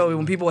 positive. so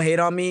when people hate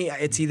on me,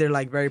 it's either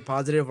like very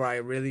positive or I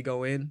really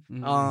go in.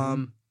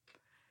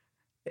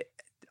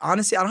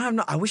 Honestly, I don't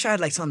have I wish I had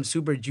like something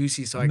super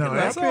juicy so I could.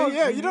 that's Like, all.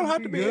 Yeah, you don't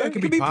have to be. It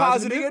could be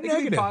positive. It It could could be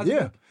negative.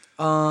 positive.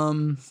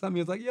 Yeah. Somebody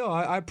was like, "Yo,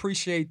 I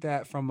appreciate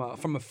that from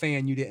a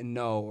fan you didn't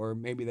know, or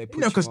maybe they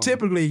put Because on.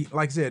 typically,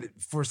 like I said,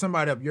 for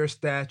somebody of your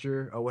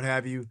stature or what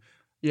have you,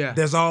 yeah.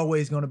 there's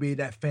always going to be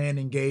that fan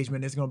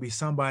engagement. There's going to be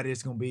somebody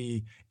that's going to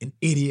be an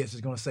idiot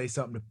that's going to say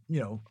something,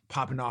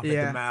 popping off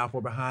at the mouth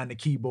or behind the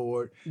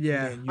keyboard.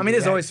 Yeah. And you I mean,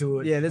 there's react always to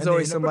it. there's And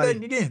always then, somebody.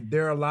 But then again,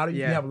 there are a lot of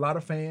you have a lot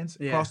of fans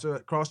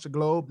across the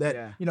globe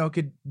that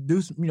could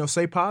do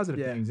say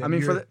positive things. I And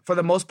mean, you're- for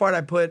the most part,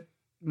 I put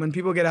when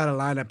people get out of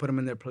line, I put them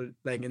in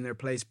their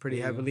place pretty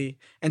heavily,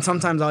 and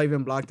sometimes I'll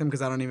even block them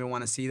because I don't even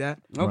want to see that.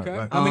 Okay.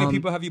 Right. How many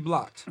people have you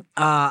blocked?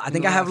 I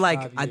think the I have last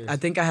like 5 years? I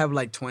think I have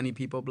like 20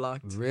 people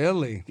blocked.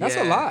 Really? That's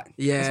a Yeah. lot.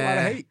 Yeah. That's a lot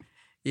of hate.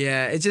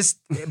 Yeah, it's just,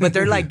 but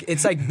they're like,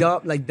 it's like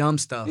dumb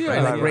stuff, Yeah,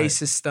 right? Like right.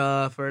 racist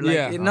stuff or like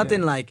Yeah.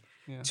 nothing like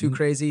too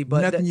crazy.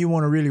 But nothing you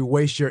want to really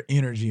waste your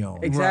energy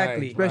on.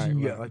 exactly. Right.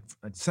 Especially like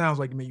it sounds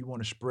like to me you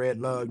want to spread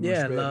love, you want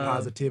to spread love.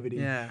 positivity.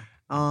 Yeah.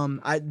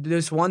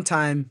 This one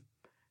time,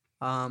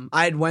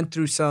 I had went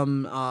through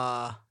some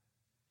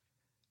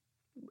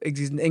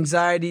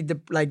anxiety,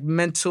 like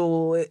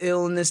mental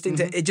illness things.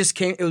 It just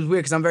came. It was weird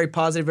because I'm very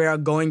positive, very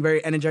outgoing,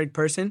 very energetic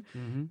person,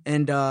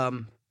 and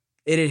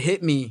it had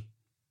hit me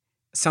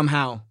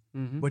somehow.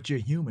 But you're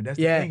human. That's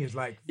the Yeah. thing. Is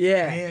like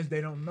Yeah. fans,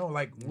 they don't know.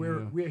 Like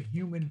we're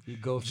human, You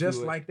go just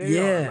through it. like they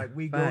Yeah. are. Like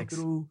we Facts.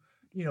 go through,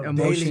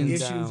 Emotions, dating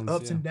issues, downs,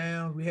 ups and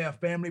downs. We have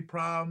family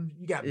problems.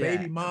 You got Yeah.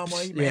 baby mama,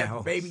 you may Yeah.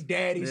 have baby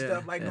daddy Yeah.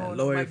 stuff like Yeah. going on.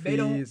 Lawyer Like they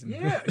don't, fees and-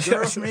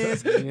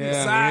 girlfriends,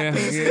 Yeah, side yeah,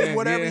 pieces, yeah,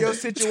 whatever yeah. your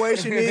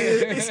situation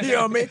is. You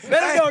know what I mean?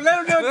 Let him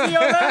go, Theo.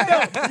 Let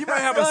him go. You might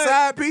have a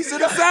side piece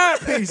and a side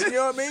piece. You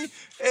know what I mean?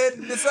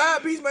 And the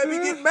side piece may be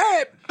getting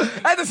mad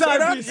At the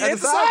side at piece. the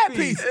side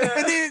piece.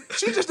 And then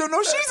she just don't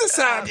know she's a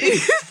side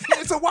piece.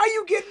 So why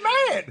you get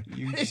mad?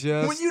 You just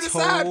when you the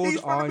side told piece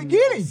from the on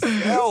beginning.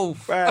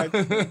 yourself. You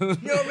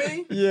know what I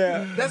mean?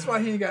 Yeah. That's why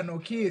he ain't got no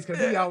kids,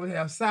 because he always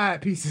have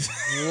side pieces.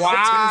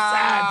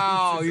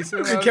 Wow. To the You side see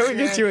what I'm Can we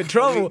get saying? you in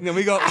trouble?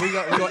 We go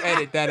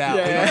edit that out.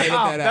 Yeah, We yeah.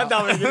 gonna edit that out. That's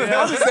how we get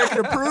I'm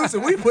executive producer.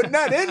 We putting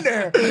that in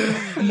there.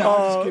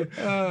 No,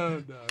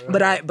 I'm just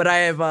kidding. But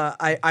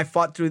I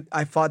fought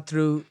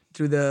through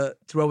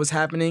what was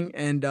happening,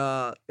 and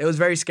it was a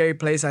very scary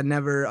place. I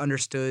never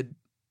understood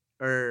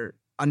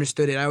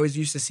it. I always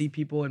used to see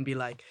people and be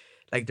like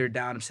they're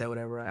down, upset,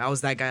 whatever. I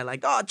was that guy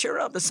like, oh, cheer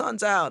up, the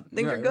sun's out,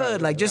 things are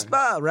good,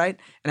 right.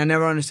 And I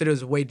never understood it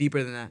was way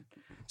deeper than that.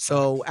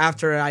 So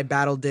after I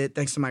battled it,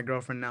 thanks to my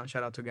girlfriend now,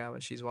 shout out to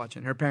Gava, she's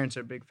watching. Her parents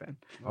are a big fan.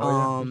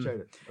 Appreciate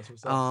it. That's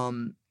what's up.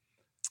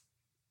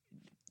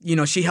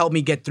 She helped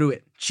me get through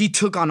it. She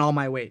took on all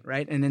my weight,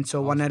 right? And then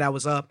so one night I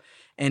was up,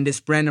 and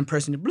this random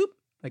person, bloop,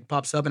 like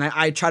pops up, and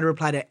I try to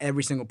reply to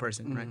every single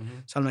person, right?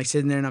 So I'm like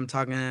sitting there and I'm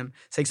talking to them.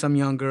 It's like some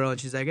young girl, and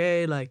she's like,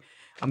 hey, like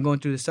I'm going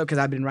through this stuff because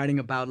I've been writing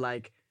about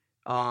like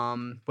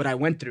what I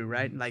went through,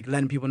 right? Like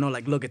letting people know,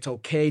 like, look, it's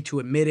okay to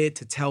admit it,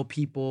 to tell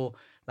people,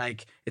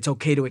 like it's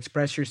okay to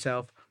express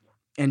yourself.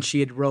 And she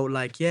had wrote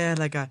like, yeah,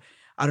 like I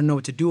don't know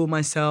what to do with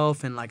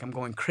myself, and like I'm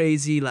going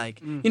crazy,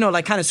 like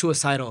like kind of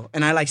suicidal.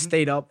 And I like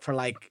stayed up for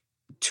like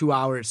 2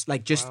 hours,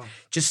 like just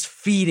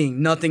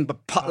feeding nothing but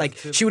like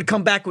she would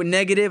come back with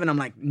negative, and I'm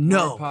like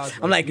no,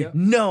 I'm like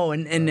no,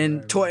 and then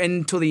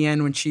until the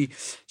end when she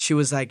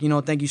was like,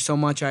 thank you so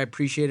much, I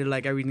appreciate it,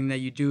 like everything that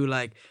you do,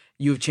 like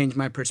you've changed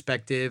my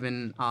perspective,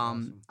 and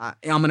I'm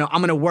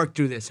gonna work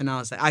through this. And I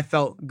was like, I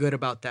felt good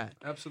about that.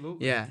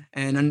 Absolutely. Yeah.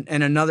 And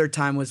another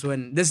time was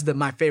when this is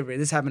my favorite.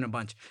 This happened a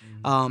bunch.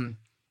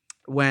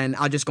 When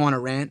I'll just go on a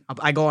rant.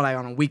 I go like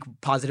on a week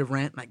positive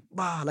rant, like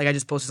like I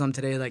just posted something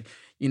today, like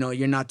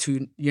you're not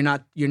too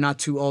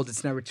old.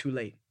 It's never too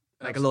late.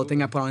 Like a little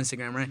thing I put on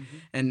Instagram, right?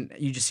 And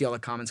you just see all the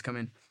comments come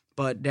in.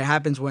 But that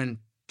happens when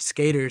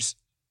skaters,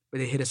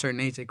 when they hit a certain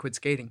age, they quit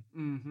skating.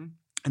 And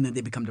then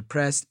they become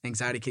depressed,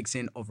 anxiety kicks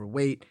in,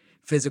 overweight,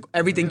 physical,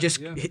 everything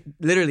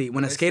literally,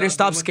 when a skater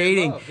stops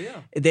skating,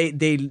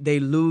 they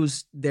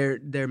lose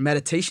their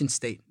meditation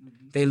state.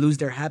 they lose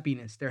their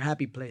happiness, their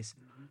happy place.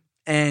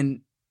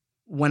 And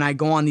when I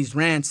go on these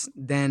rants,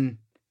 then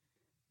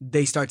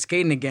they start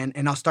skating again,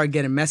 and I'll start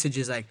getting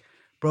messages like,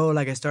 bro,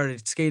 like I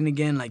started skating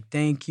again, like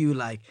thank you,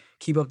 like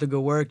keep up the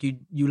good work.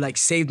 You like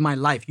saved my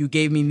life. You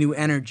gave me new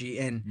energy,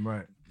 and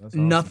Right. That's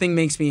awesome. nothing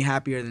makes me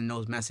happier than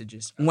those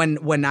messages.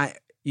 When I,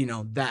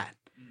 that.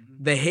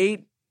 The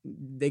hate,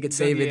 they could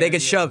save it. They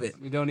could shove it.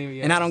 We don't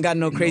even. And I don't got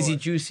no crazy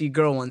juicy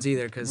girl ones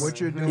either, because What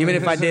you're doing even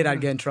if I is- did, I'd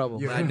get in trouble.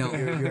 But I You're,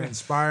 don't. you're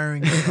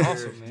inspiring.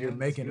 You're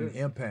making an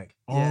impact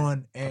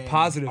on and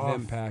positive off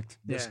impact.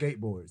 the Yeah.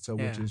 skateboard. So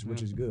Yeah.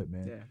 which is good,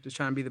 man. Yeah, just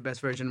trying to be the best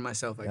version of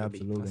myself I could be.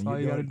 Absolutely. That's And all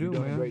you you're gotta doing- do, you're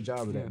doing man. a great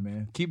job of Yeah. that,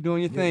 man. Keep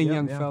doing your thing,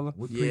 young fella.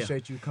 We Yeah.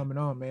 appreciate you coming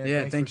on, man. Yeah,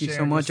 Thanks thank for you so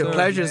sharing much. your The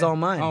story, pleasure's man. all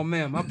mine. Oh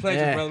man, my pleasure,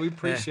 Yeah. brother. We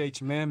appreciate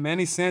you, man.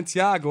 Manny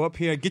Santiago up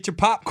here. Get your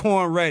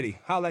popcorn ready.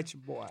 Holla at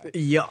your boy.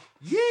 Yeah.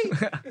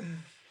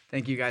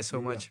 Thank you guys so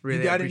much. Really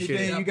You got appreciate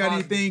anything? it. You got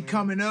anything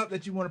coming up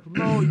that you want to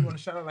promote? You want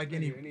to shout out like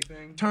any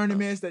Anything?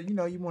 tournaments that you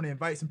want to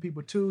invite some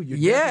people to?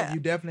 Yeah. You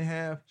definitely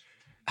have.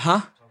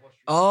 Huh?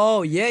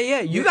 Oh,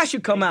 yeah. You guys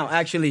should come out,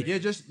 actually. Yeah,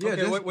 just Okay,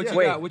 just, what yeah. you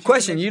Wait, got? What you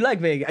question. got? You like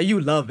Vegas? You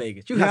love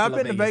Vegas. You Yeah, have I've to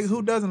love been to Vegas.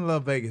 Who doesn't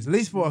love Vegas? At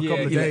least for a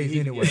couple of days,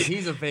 anyway.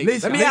 He's a Vegas.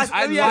 Least- guy. Let me ask.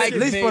 I Let me like ask you.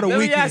 At least for the Let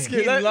me weekend. ask you.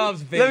 He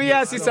loves Let me Vegas.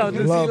 ask you something.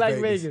 Does he Love like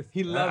Vegas. Vegas?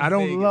 He loves I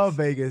don't Vegas. love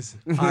Vegas.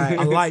 right.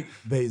 I like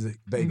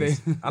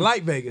Vegas. I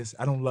like Vegas.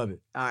 I don't love it.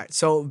 All right.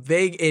 So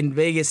in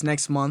Vegas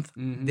next month,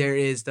 there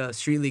is the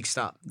Street League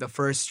stop, the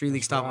first Street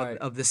League stop right.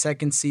 of the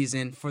second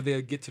season For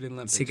the get to the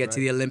Olympics. to get to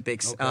the right?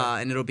 Olympics, Okay.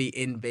 and it'll be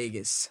in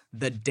Vegas.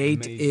 The date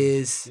Amazing.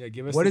 is Yeah,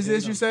 give us What the is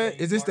this date you on- said?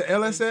 Is this the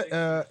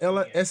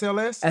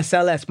SLS?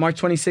 SLS,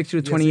 March 26th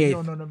through the Yeah, see, you 28th.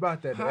 don't know nothing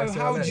about that. the How'd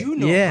SLS. you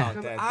know Yeah.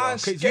 about that? I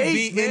though? Could skate,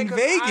 you be man, in 'cause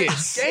I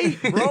Vegas?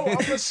 skate, bro. I'm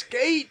a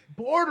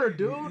skateboarder,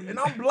 dude, and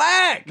I'm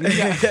black.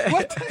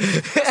 What?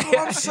 That's what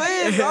I'm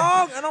saying,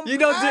 dog. And I'm You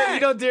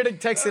black. don't dare to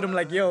text it. I'm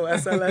like, yo,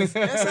 SLS.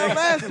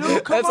 SLS,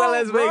 dude. Come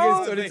SLS on, bro.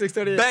 Vegas 26,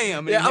 28.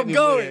 Bam. Yeah, and I'm hit me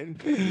going.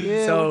 with it.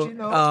 Yeah, So, what you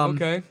know.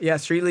 Okay. Yeah,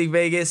 Street League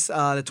Vegas,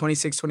 the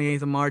 26th,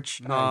 28th of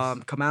March. Nice.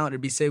 Come out.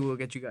 It'll be sick. We'll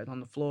get you guys on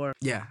the floor.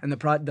 Yeah, and the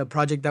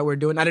project that we're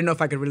doing, I didn't know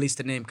if I could release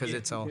the name because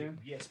it's all.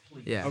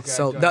 Yeah. Okay,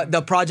 So go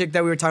the project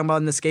that we were talking about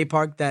in the skate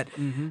park that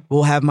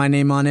will have my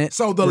name on it.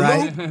 So the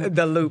Loop.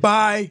 The Loop.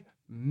 by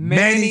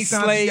Manny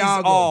slays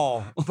Santiago.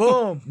 all.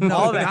 Boom. No,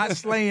 All that. not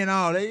slaying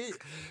all.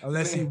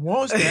 Unless he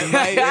wants that.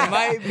 It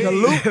might be. The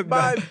Loop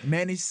by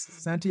Manny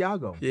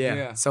Santiago. Yeah.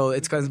 Yeah. So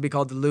it's going to be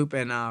called The Loop,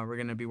 and we're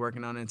going to be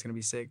working on it. It's going to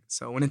be sick.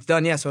 So when it's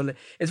done, so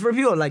it's for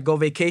people like go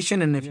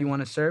vacation, and if you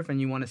want to surf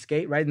and you want to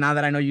skate, right? Now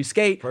that I know you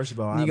skate, First of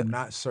all, You I'm go-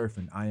 not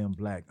surfing. I am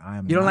black. I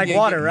am. You don't not like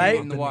water, Get right?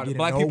 in the water. Get in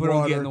Black no people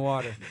don't get in the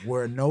water.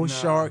 Where no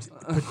sharks,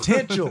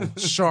 potential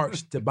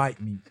sharks to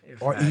bite me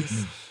or eat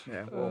me.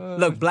 yeah, well,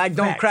 look, black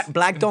don't crack.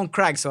 Black don't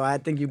crack. So I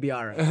think you'll be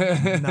all right.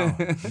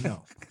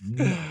 No.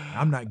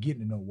 I'm not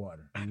getting in no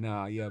water.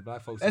 Nah, yeah,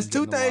 black folks. That's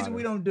don't two get in the things water.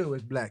 we don't do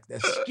as black.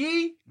 That's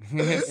ski and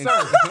And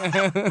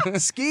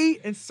surf. Ski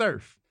and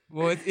surf.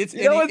 Well, it's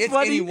You know what's it's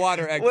funny? any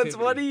water activity. What's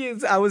funny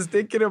is I was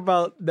thinking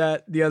about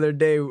that the other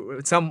day.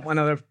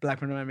 Another black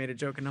friend of mine made a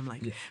joke, and I'm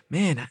like,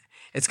 man,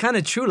 it's kind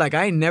of true. Like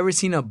I ain't never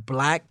seen a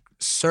black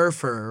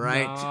surfer,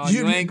 right? Nah,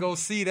 you ain't gonna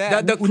see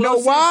that. The You know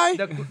closest- why?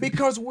 the-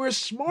 Because we're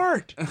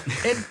smart.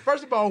 And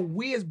first of all,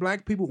 we as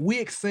black people, we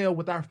excel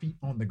with our feet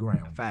on the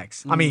ground.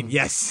 Facts. I mean,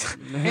 yes.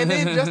 And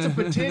then just the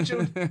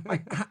potential,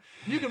 like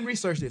you can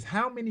research this.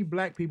 How many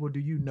black people do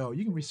you know?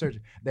 You can research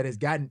it, that has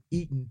gotten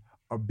eaten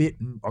or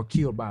bitten or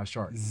killed by a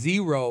shark.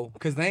 Zero,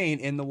 because they ain't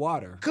in the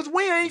water. Cause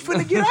we ain't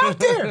finna get out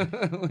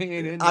there. We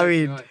ain't in I that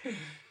mean- joint.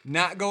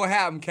 not gonna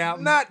happen,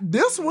 Captain. Not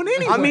this one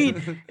anyway. I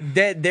mean,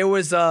 there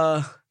was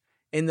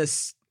in the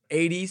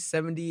 80s,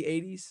 70s,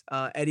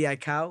 80s, Eddie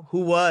Aikau,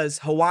 who was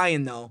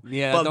Hawaiian though,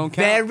 Yeah, but don't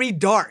count. very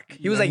dark.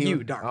 He was Yeah, like he you,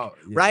 was- dark, oh,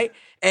 yeah. right?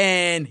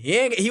 And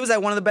he was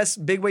like one of the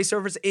best big wave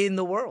surfers in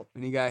the world.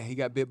 And he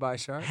got bit by a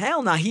shark.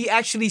 Hell no, he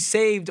actually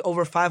saved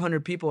over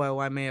 500 people at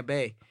Waimea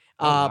Bay.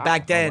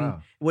 Back then,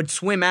 wow. would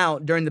swim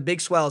out during the big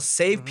swells,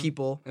 save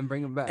people, And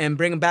bring him back. and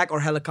bring them back or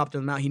helicopter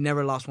them out. He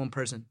never lost one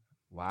person.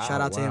 wow.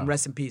 Shout out to him. wow.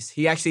 Rest in peace.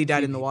 He actually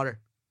died in the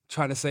water,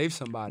 Trying to save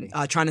somebody.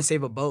 trying to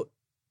save a boat.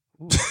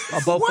 A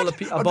boat full of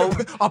people.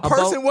 A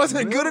person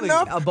wasn't good Really?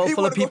 enough. A boat He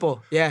full of wanna go-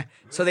 people. Yeah.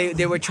 So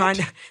they were trying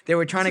to This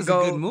is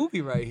go. a good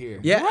movie right here.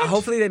 Yeah.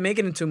 Hopefully they make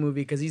it into a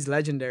movie because he's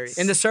legendary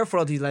in the surf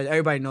world. He's like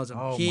everybody knows him.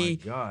 Oh my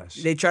gosh.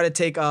 They try to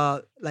take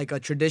like a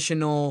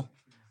traditional.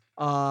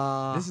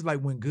 This is like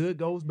when good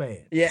goes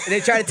bad. Yeah, they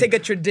try to take a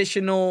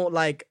traditional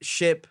like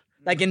ship,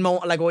 like in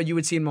like what you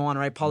would see in Moana,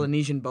 right?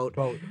 Polynesian boat,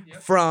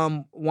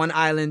 from one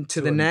island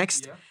to the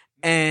next.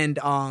 And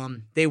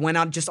they went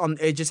out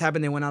it just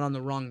happened they went out on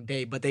the wrong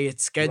day, but they had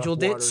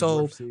scheduled it waters,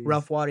 so rough seas.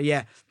 rough water.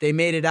 Yeah, they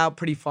made it out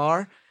pretty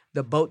far.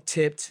 The boat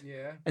tipped,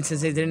 Yeah. and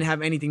since they didn't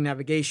have anything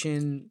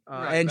navigation,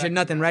 Right, engine,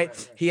 back- nothing, right, right?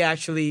 right. He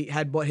actually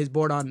had his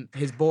board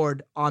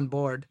on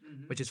board,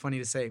 which is funny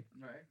to say.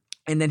 Right.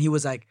 And then he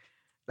was like,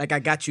 I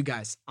got you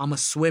guys. I'm gonna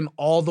swim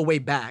all the way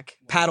back,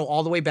 paddle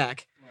all the way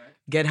back,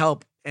 get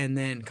help, and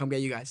then come get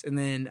you guys. And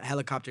then a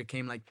helicopter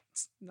came like,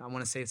 I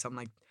want to say something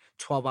like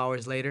 12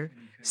 hours later,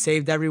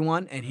 saved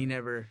everyone, and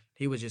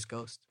he was just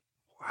ghost.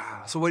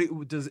 Wow. So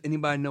what does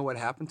anybody know what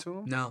happened to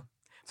him? No.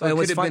 So it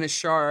could have been a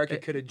shark.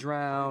 It could have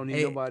drowned.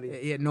 Nobody.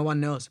 Yeah, no one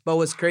knows. But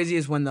what's crazy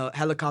is when the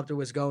helicopter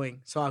was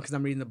going. So because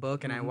I'm reading the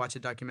book and I watched the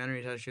documentary,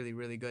 it's actually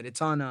really good.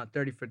 It's on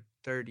 30 for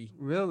 30.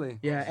 Really?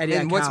 Yeah, Eddie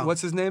and Aikau.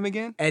 what's his name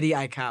again? Eddie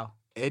Aikau.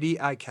 Eddie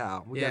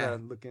Aikau. We gotta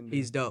look into.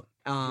 He's dope.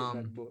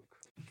 that book.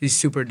 He's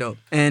super dope.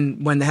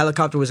 And when the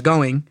helicopter was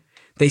going,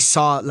 they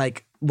saw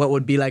like what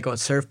would be like a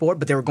surfboard,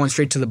 but they were going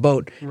straight to the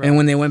boat. Right. And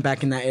when they went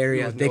back in that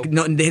area,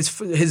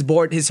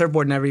 his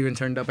surfboard never even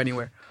turned up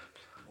anywhere.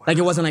 Wow. Like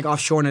it wasn't like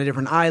offshore on a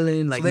different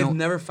island. Like so they've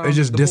never found it.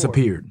 Just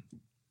disappeared.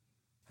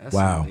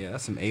 Wow.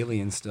 That's some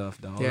alien stuff,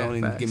 though. Yeah, don't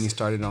even get me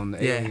started on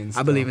the alien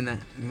stuff. I believe in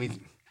that.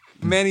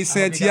 Manny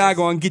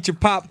Santiago, and get your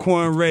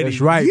popcorn ready. That's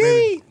right,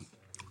 baby.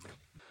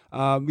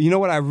 You know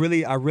what I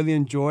really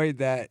enjoyed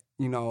that,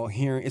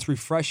 hearing. It's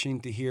refreshing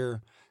to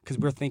hear, because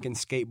we're thinking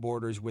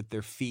skateboarders with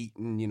their feet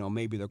and,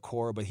 maybe their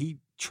core, but he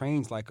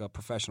trains like a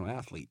professional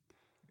athlete.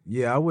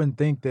 Yeah, I wouldn't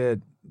think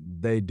that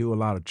they do a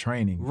lot of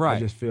training. Right. I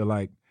just feel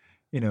like,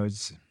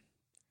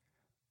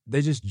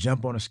 they just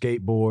jump on a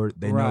skateboard.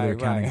 They know they're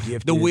kind of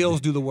gifted. The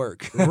wheels do the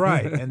work.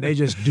 Right, and they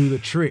just do the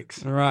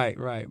tricks.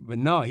 Right. But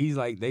no, he's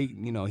like,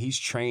 he's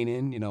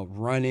training,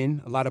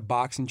 running, a lot of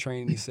boxing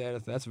training, he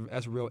said.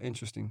 That's real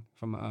interesting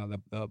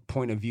from the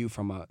point of view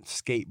from a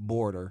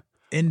skateboarder.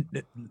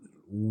 And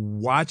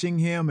watching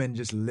him and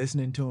just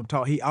listening to him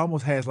talk, he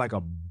almost has like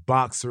a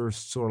boxer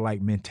sort of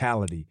like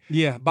mentality.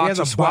 Yeah,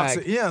 boxer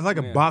swag. Like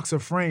a boxer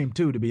frame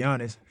too, to be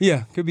honest.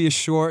 Yeah, could be a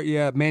short,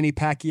 Manny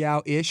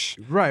Pacquiao-ish.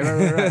 Right.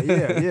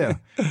 Yeah.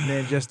 And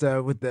then just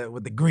with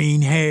the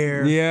green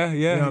hair. Yeah.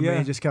 You know what I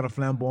mean? Just kind of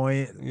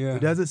flamboyant. Yeah. He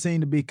doesn't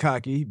seem to be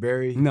cocky. Just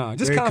very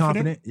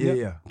confident.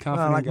 Yeah.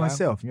 Confident like guy.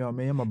 myself. You know what I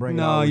mean? I'm gonna bring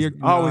you're it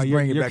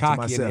back cocky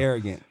to myself. And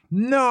arrogant.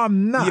 No,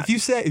 I'm not.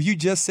 If you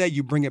just said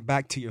you bring it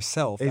back to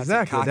yourself, exactly.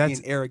 That's a cocky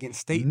and arrogant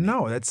statement.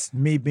 No, that's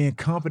me being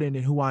confident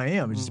in who I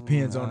am. It just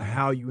depends on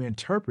how you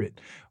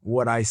interpret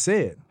what I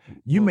said.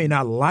 You may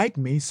not like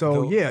me,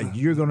 so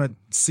you're gonna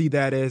see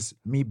that as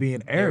me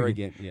being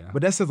arrogant. Yeah.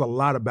 But that says a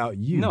lot about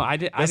you. No, I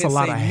didn't. That's a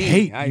lot of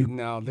hate.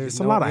 There's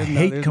a lot of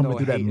hate coming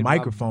through that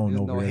microphone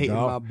over there, hate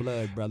dog. in my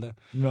blood, brother.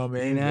 You know what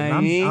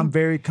I mean? I'm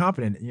very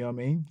confident. You know what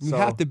I mean? You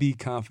have to be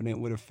confident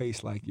with a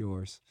face like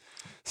yours.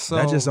 So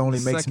that just only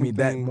makes me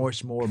that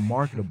much more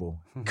marketable.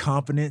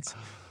 Confidence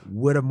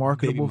with a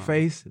marketable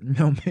face. You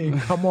know what I mean?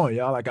 Come on,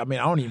 y'all. I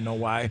don't even know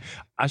why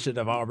I should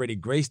have already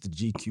graced the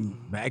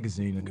GQ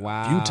magazine a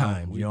few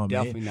times. You know what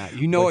I mean? Definitely not.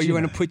 You know what you're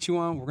going to put you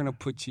on? We're going to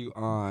put you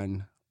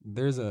on.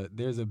 There's a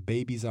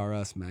Babies R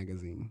Us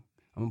magazine.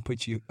 I'm going to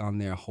put you on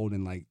there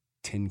holding like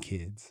 10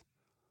 kids.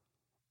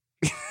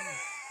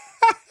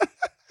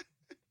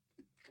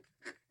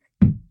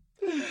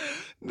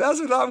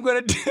 That's what I'm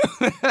going to do.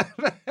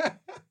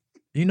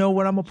 You know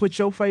what I'm going to put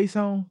your face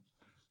on?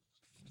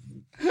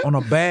 On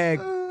a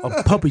bag of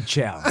puppy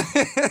chow. I'm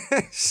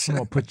going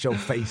to put your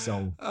face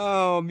on.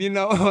 And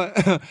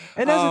that's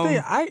the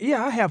thing.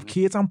 I have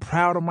kids. I'm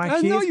proud of my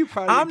kids. I know you're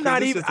proud of your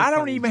kids. I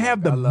don't even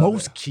have the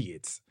most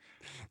kids.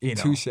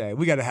 Touche.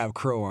 We got to have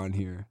Crow on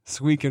here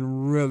so we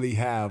can really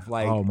have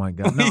like. Oh my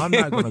God! No, I'm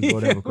not going to go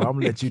there. I'm going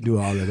to let you do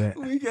all of that.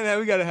 We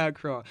got to have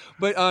Crow on.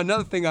 But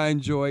another thing I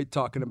enjoyed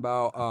talking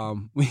about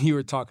when you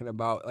were talking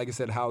about, like I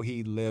said, how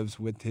he lives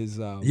with his.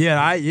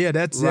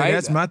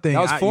 That's my thing.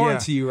 That was foreign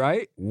to you,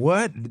 right?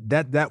 What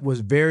that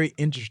was very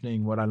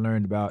interesting. What I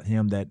learned about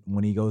him, that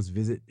when he goes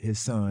visit his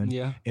son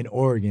in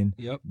Oregon,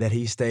 that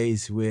he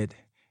stays with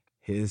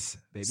his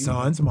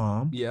son's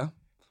mom,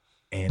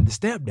 and the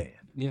stepdad.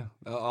 Yeah,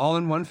 all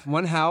in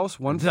one house,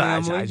 one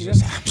family.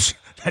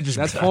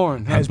 That's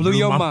foreign. That blew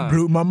your mind.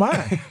 Blew my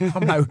mind.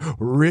 I'm like,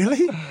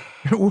 really?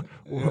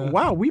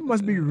 Wow, we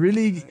must be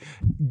really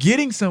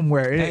getting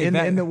somewhere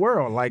in the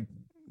world. Like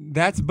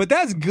that's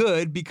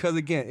good because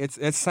again,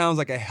 it sounds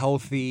like a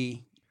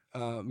healthy,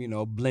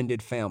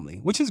 blended family,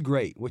 which is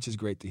great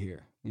to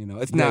hear.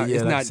 It's not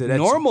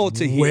normal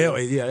to hear.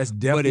 Well, that's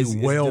definitely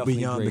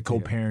beyond the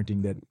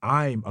co-parenting that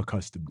I'm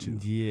accustomed to.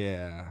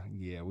 Yeah,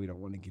 we don't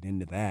want to get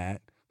into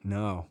that.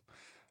 No.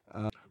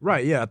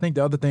 Right, yeah. I think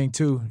the other thing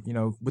too,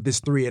 with this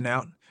 3 and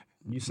out,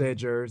 you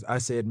said yours, I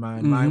said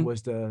mine. Mine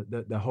was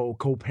the whole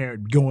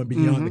co-parent, going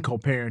beyond the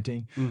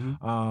co-parenting.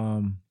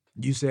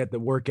 You said the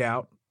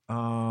workout.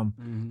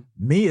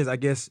 Me is, I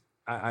guess,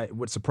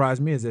 what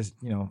surprised me is this,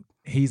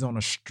 he's on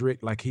a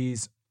strict, like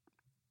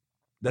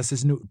that's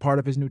his new part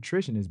of his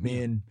nutrition is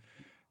being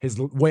his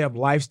way of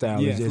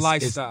lifestyle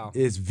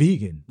is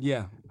vegan.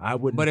 Yeah. I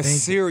wouldn't But think a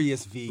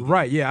serious vegan.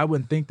 Right, yeah. I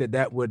wouldn't think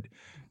that would,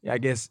 I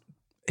guess,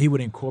 he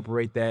would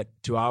incorporate that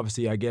to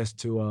obviously, I guess,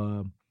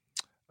 to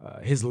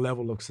his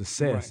level of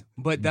success. Right.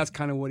 But that's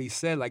kind of what he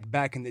said. Like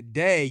back in the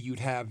day, you'd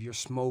have your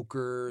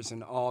smokers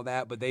and all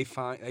that, but they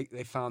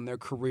found their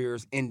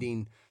careers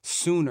ending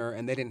sooner,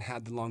 and they didn't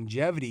have the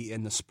longevity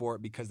in the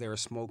sport because they were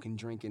smoking,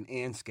 drinking,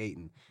 and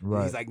skating. Right.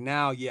 And he's like,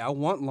 now, I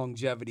want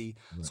longevity,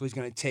 so he's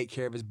going to take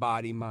care of his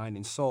body, mind,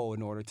 and soul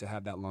in order to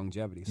have that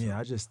longevity. So. Yeah,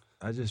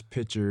 I just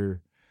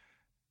picture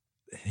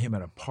him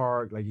at a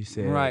park, like you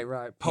said. Right.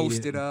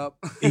 Posted up.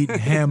 Eating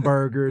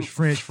hamburgers,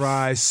 French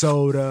fries,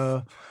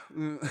 soda,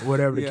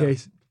 whatever the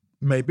case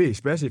may be.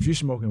 Especially if you're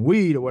smoking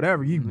weed or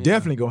whatever, you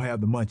definitely gonna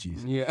have the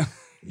munchies. Yeah.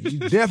 You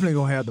definitely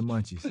gonna have the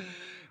munchies.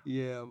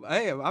 Yeah,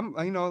 hey, I'm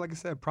like I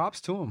said,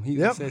 props to him. He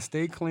said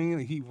stay clean.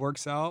 He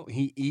works out,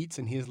 he eats,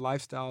 and his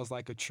lifestyle is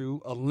like a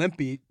true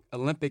Olympic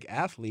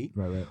athlete.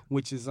 Right.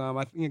 Which is, I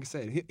think, like I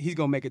said, he's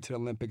gonna make it to the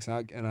Olympics,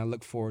 and I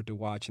look forward to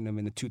watching him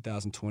in the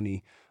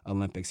 2020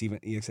 Olympics. Even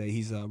like I said,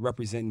 he's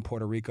representing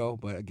Puerto Rico,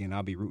 but again,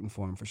 I'll be rooting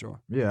for him for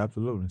sure. Yeah,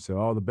 absolutely. So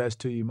all the best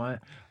to you,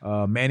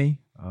 Manny.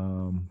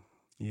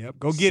 Yep,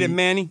 go get it,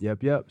 Manny.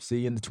 Yep. See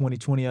you in the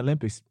 2020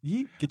 Olympics.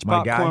 Yeet. Get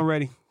your popcorn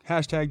ready.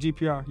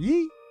 #GPR.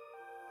 Yeet.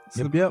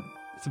 Yep.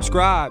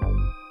 Subscribe.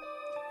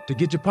 To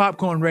get your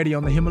popcorn ready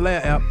on the Himalaya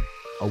app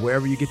or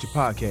wherever you get your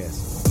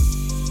podcasts.